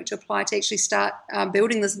 and homework to apply to actually start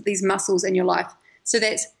building these muscles in your life. So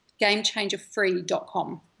that's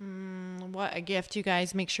gamechangerfree.com. What a gift, you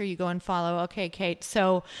guys. Make sure you go and follow. Okay, Kate.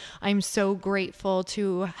 So I'm so grateful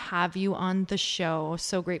to have you on the show.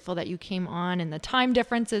 So grateful that you came on, and the time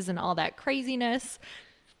differences and all that craziness.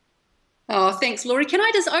 Oh, thanks, Laurie.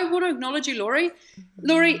 I want to acknowledge you, Laurie. Mm-hmm.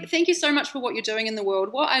 Laurie, thank you so much for what you're doing in the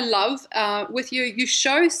world. What I love with you, you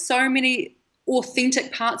show so many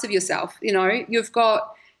authentic parts of yourself. You know,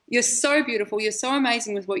 you're so beautiful. You're so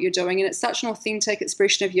amazing with what you're doing, and it's such an authentic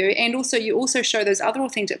expression of you. And also, you also show those other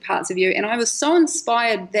authentic parts of you. And I was so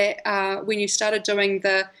inspired that when you started doing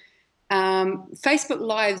the Facebook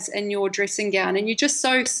Lives in your dressing gown, and you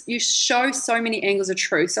show so many angles of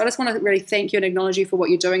truth. So I just want to really thank you and acknowledge you for what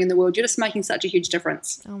you're doing in the world. You're just making such a huge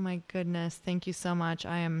difference. Oh my goodness. Thank you so much.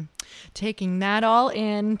 I am taking that all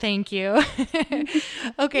in. Thank you.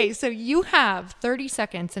 Okay. So you have 30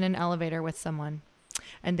 seconds in an elevator with someone,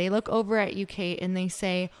 and they look over at you, Kate, and they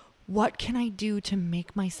say, "What can I do to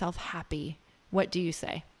make myself happy?" What do you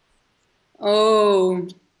say? Oh,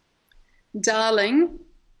 darling,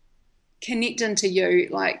 connect into you.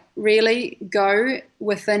 Like, really go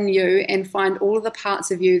within you and find all of the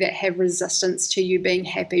parts of you that have resistance to you being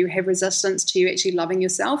happy, have resistance to you actually loving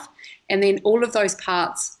yourself. And then all of those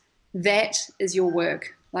parts, that is your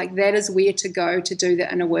work. Like, that is where to go to do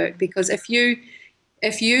the inner work. Because if you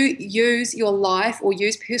use your life or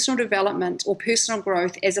use personal development or personal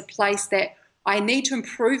growth as a place that I need to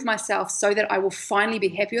improve myself so that I will finally be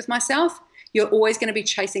happy with myself, you're always going to be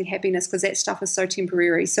chasing happiness, because that stuff is so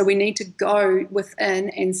temporary. So we need to go within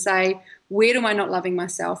and say, where am I not loving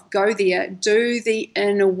myself? Go there, do the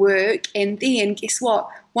inner work. And then guess what?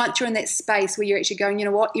 Once you're in that space where you're actually going, you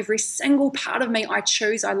know what? Every single part of me I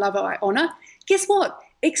choose, I love, I honor. Guess what?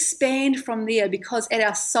 Expand from there, because at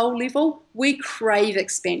our soul level, we crave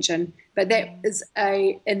expansion. But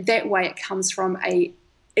in that way,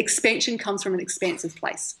 expansion comes from an expansive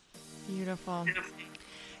place. Beautiful.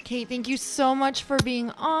 Kate, thank you so much for being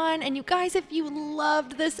on. And you guys, if you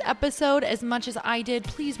loved this episode as much as I did,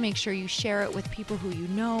 please make sure you share it with people who you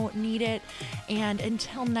know need it. And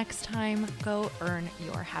until next time, go earn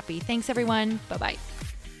your happy. Thanks, everyone. Bye-bye.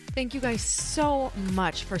 Thank you guys so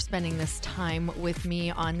much for spending this time with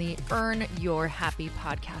me on the Earn Your Happy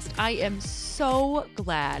podcast. I am so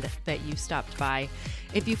glad that you stopped by.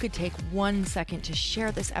 If you could take 1 second to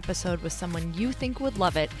share this episode with someone you think would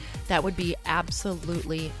love it, that would be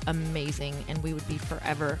absolutely amazing, and we would be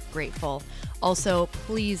forever grateful. Also,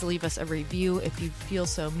 please leave us a review if you feel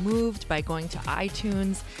so moved by going to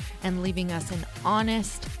iTunes and leaving us an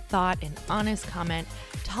honest thought, an honest comment.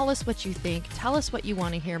 Tell us what you think. Tell us what you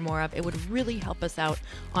want to hear more of. It would really help us out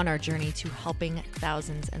on our journey to helping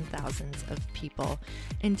thousands and thousands of people.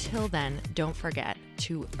 Until then, don't forget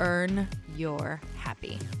to earn your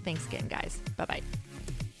happy. Thanks again, guys. Bye-bye.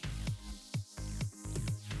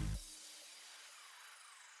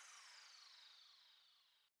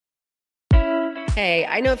 Hey,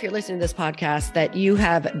 I know if you're listening to this podcast that you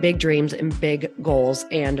have big dreams and big goals.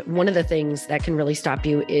 And one of the things that can really stop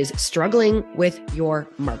you is struggling with your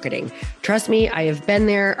marketing. Trust me, I have been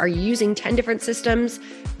there. Are you using 10 different systems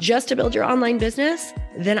just to build your online business?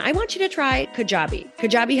 Then I want you to try Kajabi.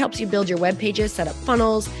 Kajabi helps you build your web pages, set up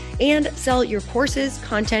funnels, and sell your courses,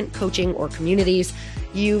 content, coaching, or communities.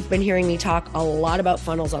 You've been hearing me talk a lot about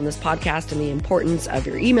funnels on this podcast and the importance of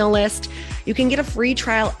your email list. You can get a free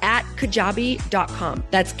trial at kajabi.com.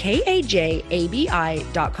 That's Kajabi.com.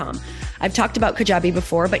 I've talked about Kajabi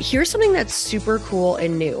before, but here's something that's super cool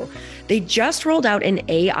and new. They just rolled out an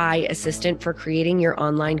AI assistant for creating your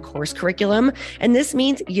online course curriculum. And this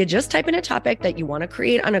means you just type in a topic that you want to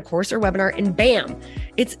create on a course or webinar and bam,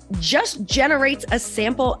 it just generates a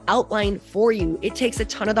sample outline for you. It takes a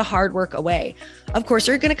ton of the hard work away. Of course,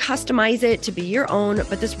 you're going to customize it to be your own,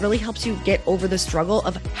 but this really helps you get over the struggle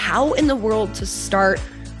of how in the world to start,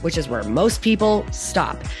 which is where most people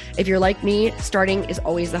stop. If you're like me, starting is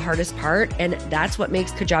always the hardest part, and that's what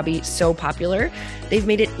makes Kajabi so popular. They've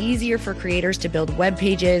made it easier for creators to build web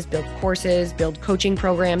pages, build courses, build coaching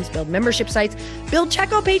programs, build membership sites, build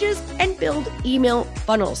checkout pages, and build email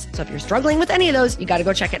funnels. So if you're struggling with any of those, you got to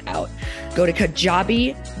go check it out. Go to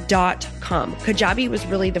Kajabi.com. Kajabi was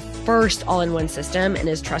really the first all-in-one system and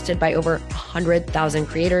is trusted by over 100,000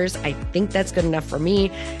 creators. I think that's good enough for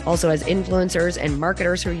me. Also has influencers and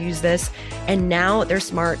marketers who use this. And now their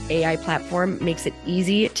smart AI platform makes it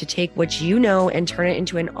easy to take what you know and turn it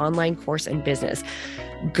into an online course and business.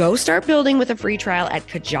 Go start building with a free trial at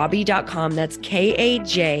Kajabi.com. That's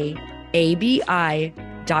Kajabi.com.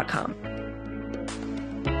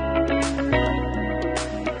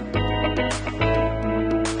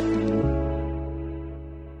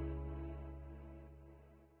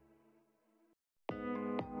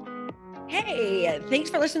 Hey, thanks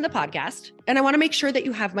for listening to the podcast. And I want to make sure that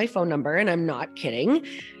you have my phone number, and I'm not kidding.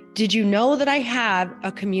 Did you know that I have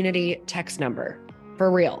a community text number?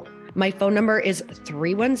 For real. My phone number is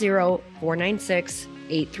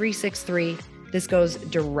 310-496-8363. This goes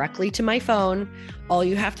directly to my phone. All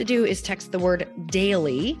you have to do is text the word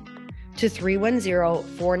daily to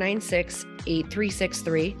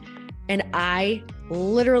 310-496-8363. And I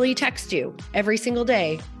literally text you every single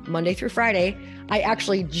day, Monday through Friday. I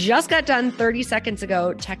actually just got done 30 seconds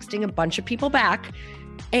ago texting a bunch of people back,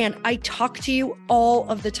 and I talk to you all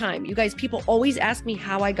of the time. You guys, people always ask me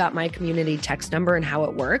how I got my community text number and how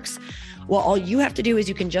it works. Well, all you have to do is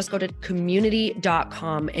you can just go to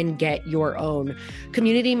community.com and get your own.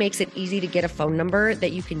 Community makes it easy to get a phone number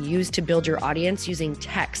that you can use to build your audience using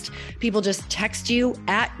text. People just text you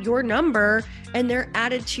at your number and they're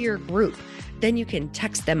added to your group. Then you can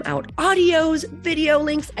text them out audios, video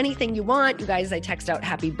links, anything you want. You guys, I text out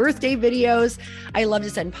happy birthday videos. I love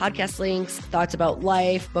to send podcast links, thoughts about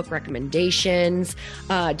life, book recommendations,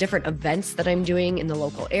 different events that I'm doing in the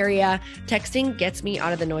local area. Texting gets me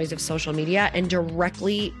out of the noise of social media and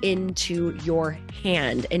directly into your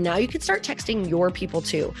hand. And now you can start texting your people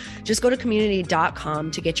too. Just go to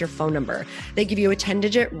community.com to get your phone number. They give you a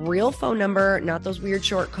 10-digit real phone number, not those weird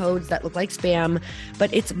short codes that look like spam,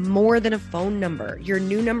 but it's more than a phone number. Your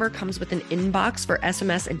new number comes with an inbox for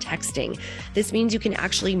SMS and texting. This means you can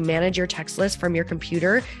actually manage your text list from your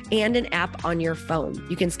computer and an app on your phone.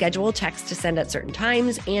 You can schedule text to send at certain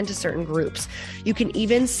times and to certain groups. You can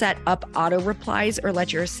even set up auto replies or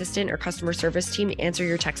let your assistant or customer service team answer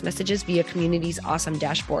your text messages via Community's awesome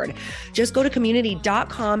dashboard. Just go to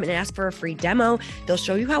community.com and ask for a free demo. They'll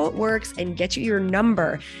show you how it works and get you your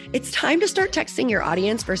number. It's time to start texting your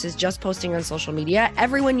audience versus just posting on social media.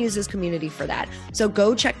 Everyone uses Community for that. So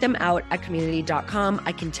go check them out at community.com.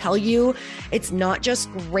 I can tell you it's not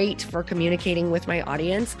just great for communicating with my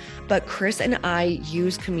audience, but Chris and I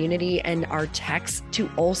use Community and our texts to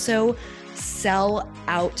also sell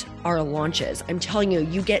out our launches. I'm telling you,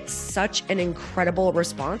 you get such an incredible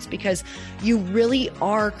response because you really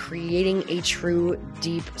are creating a true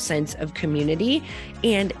deep sense of community,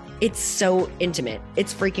 and it's so intimate.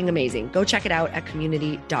 It's freaking amazing. Go check it out at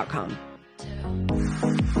community.com.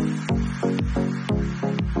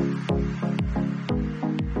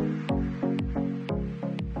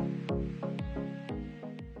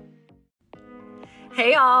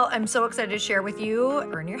 Hey y'all, I'm so excited to share with you,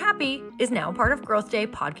 Earn Your Happy is now part of Growth Day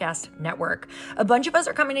Podcast Network. A bunch of us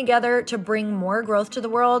are coming together to bring more growth to the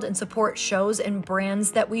world and support shows and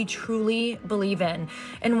brands that we truly believe in.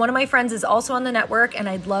 And one of my friends is also on the network, and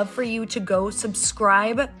I'd love for you to go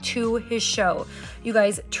subscribe to his show. You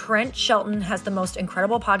guys, Trent Shelton has the most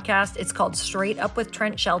incredible podcast. It's called Straight Up with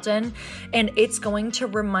Trent Shelton, and it's going to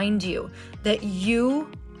remind you that you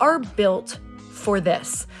are built for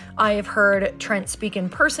this. I have heard Trent speak in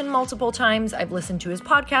person multiple times. I've listened to his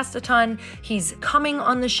podcast a ton. He's coming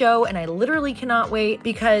on the show, and I literally cannot wait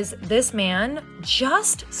because this man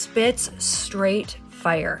just spits straight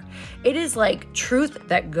fire. It is like truth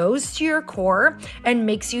that goes to your core and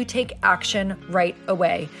makes you take action right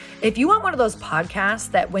away. If you want one of those podcasts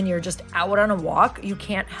that when you're just out on a walk, you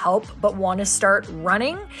can't help but want to start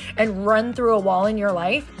running and run through a wall in your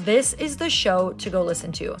life, this is the show to go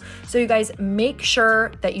listen to. So you guys make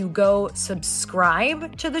sure that you go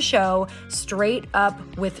subscribe to the show, Straight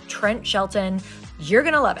Up with Trent Shelton. You're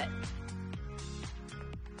going to love it.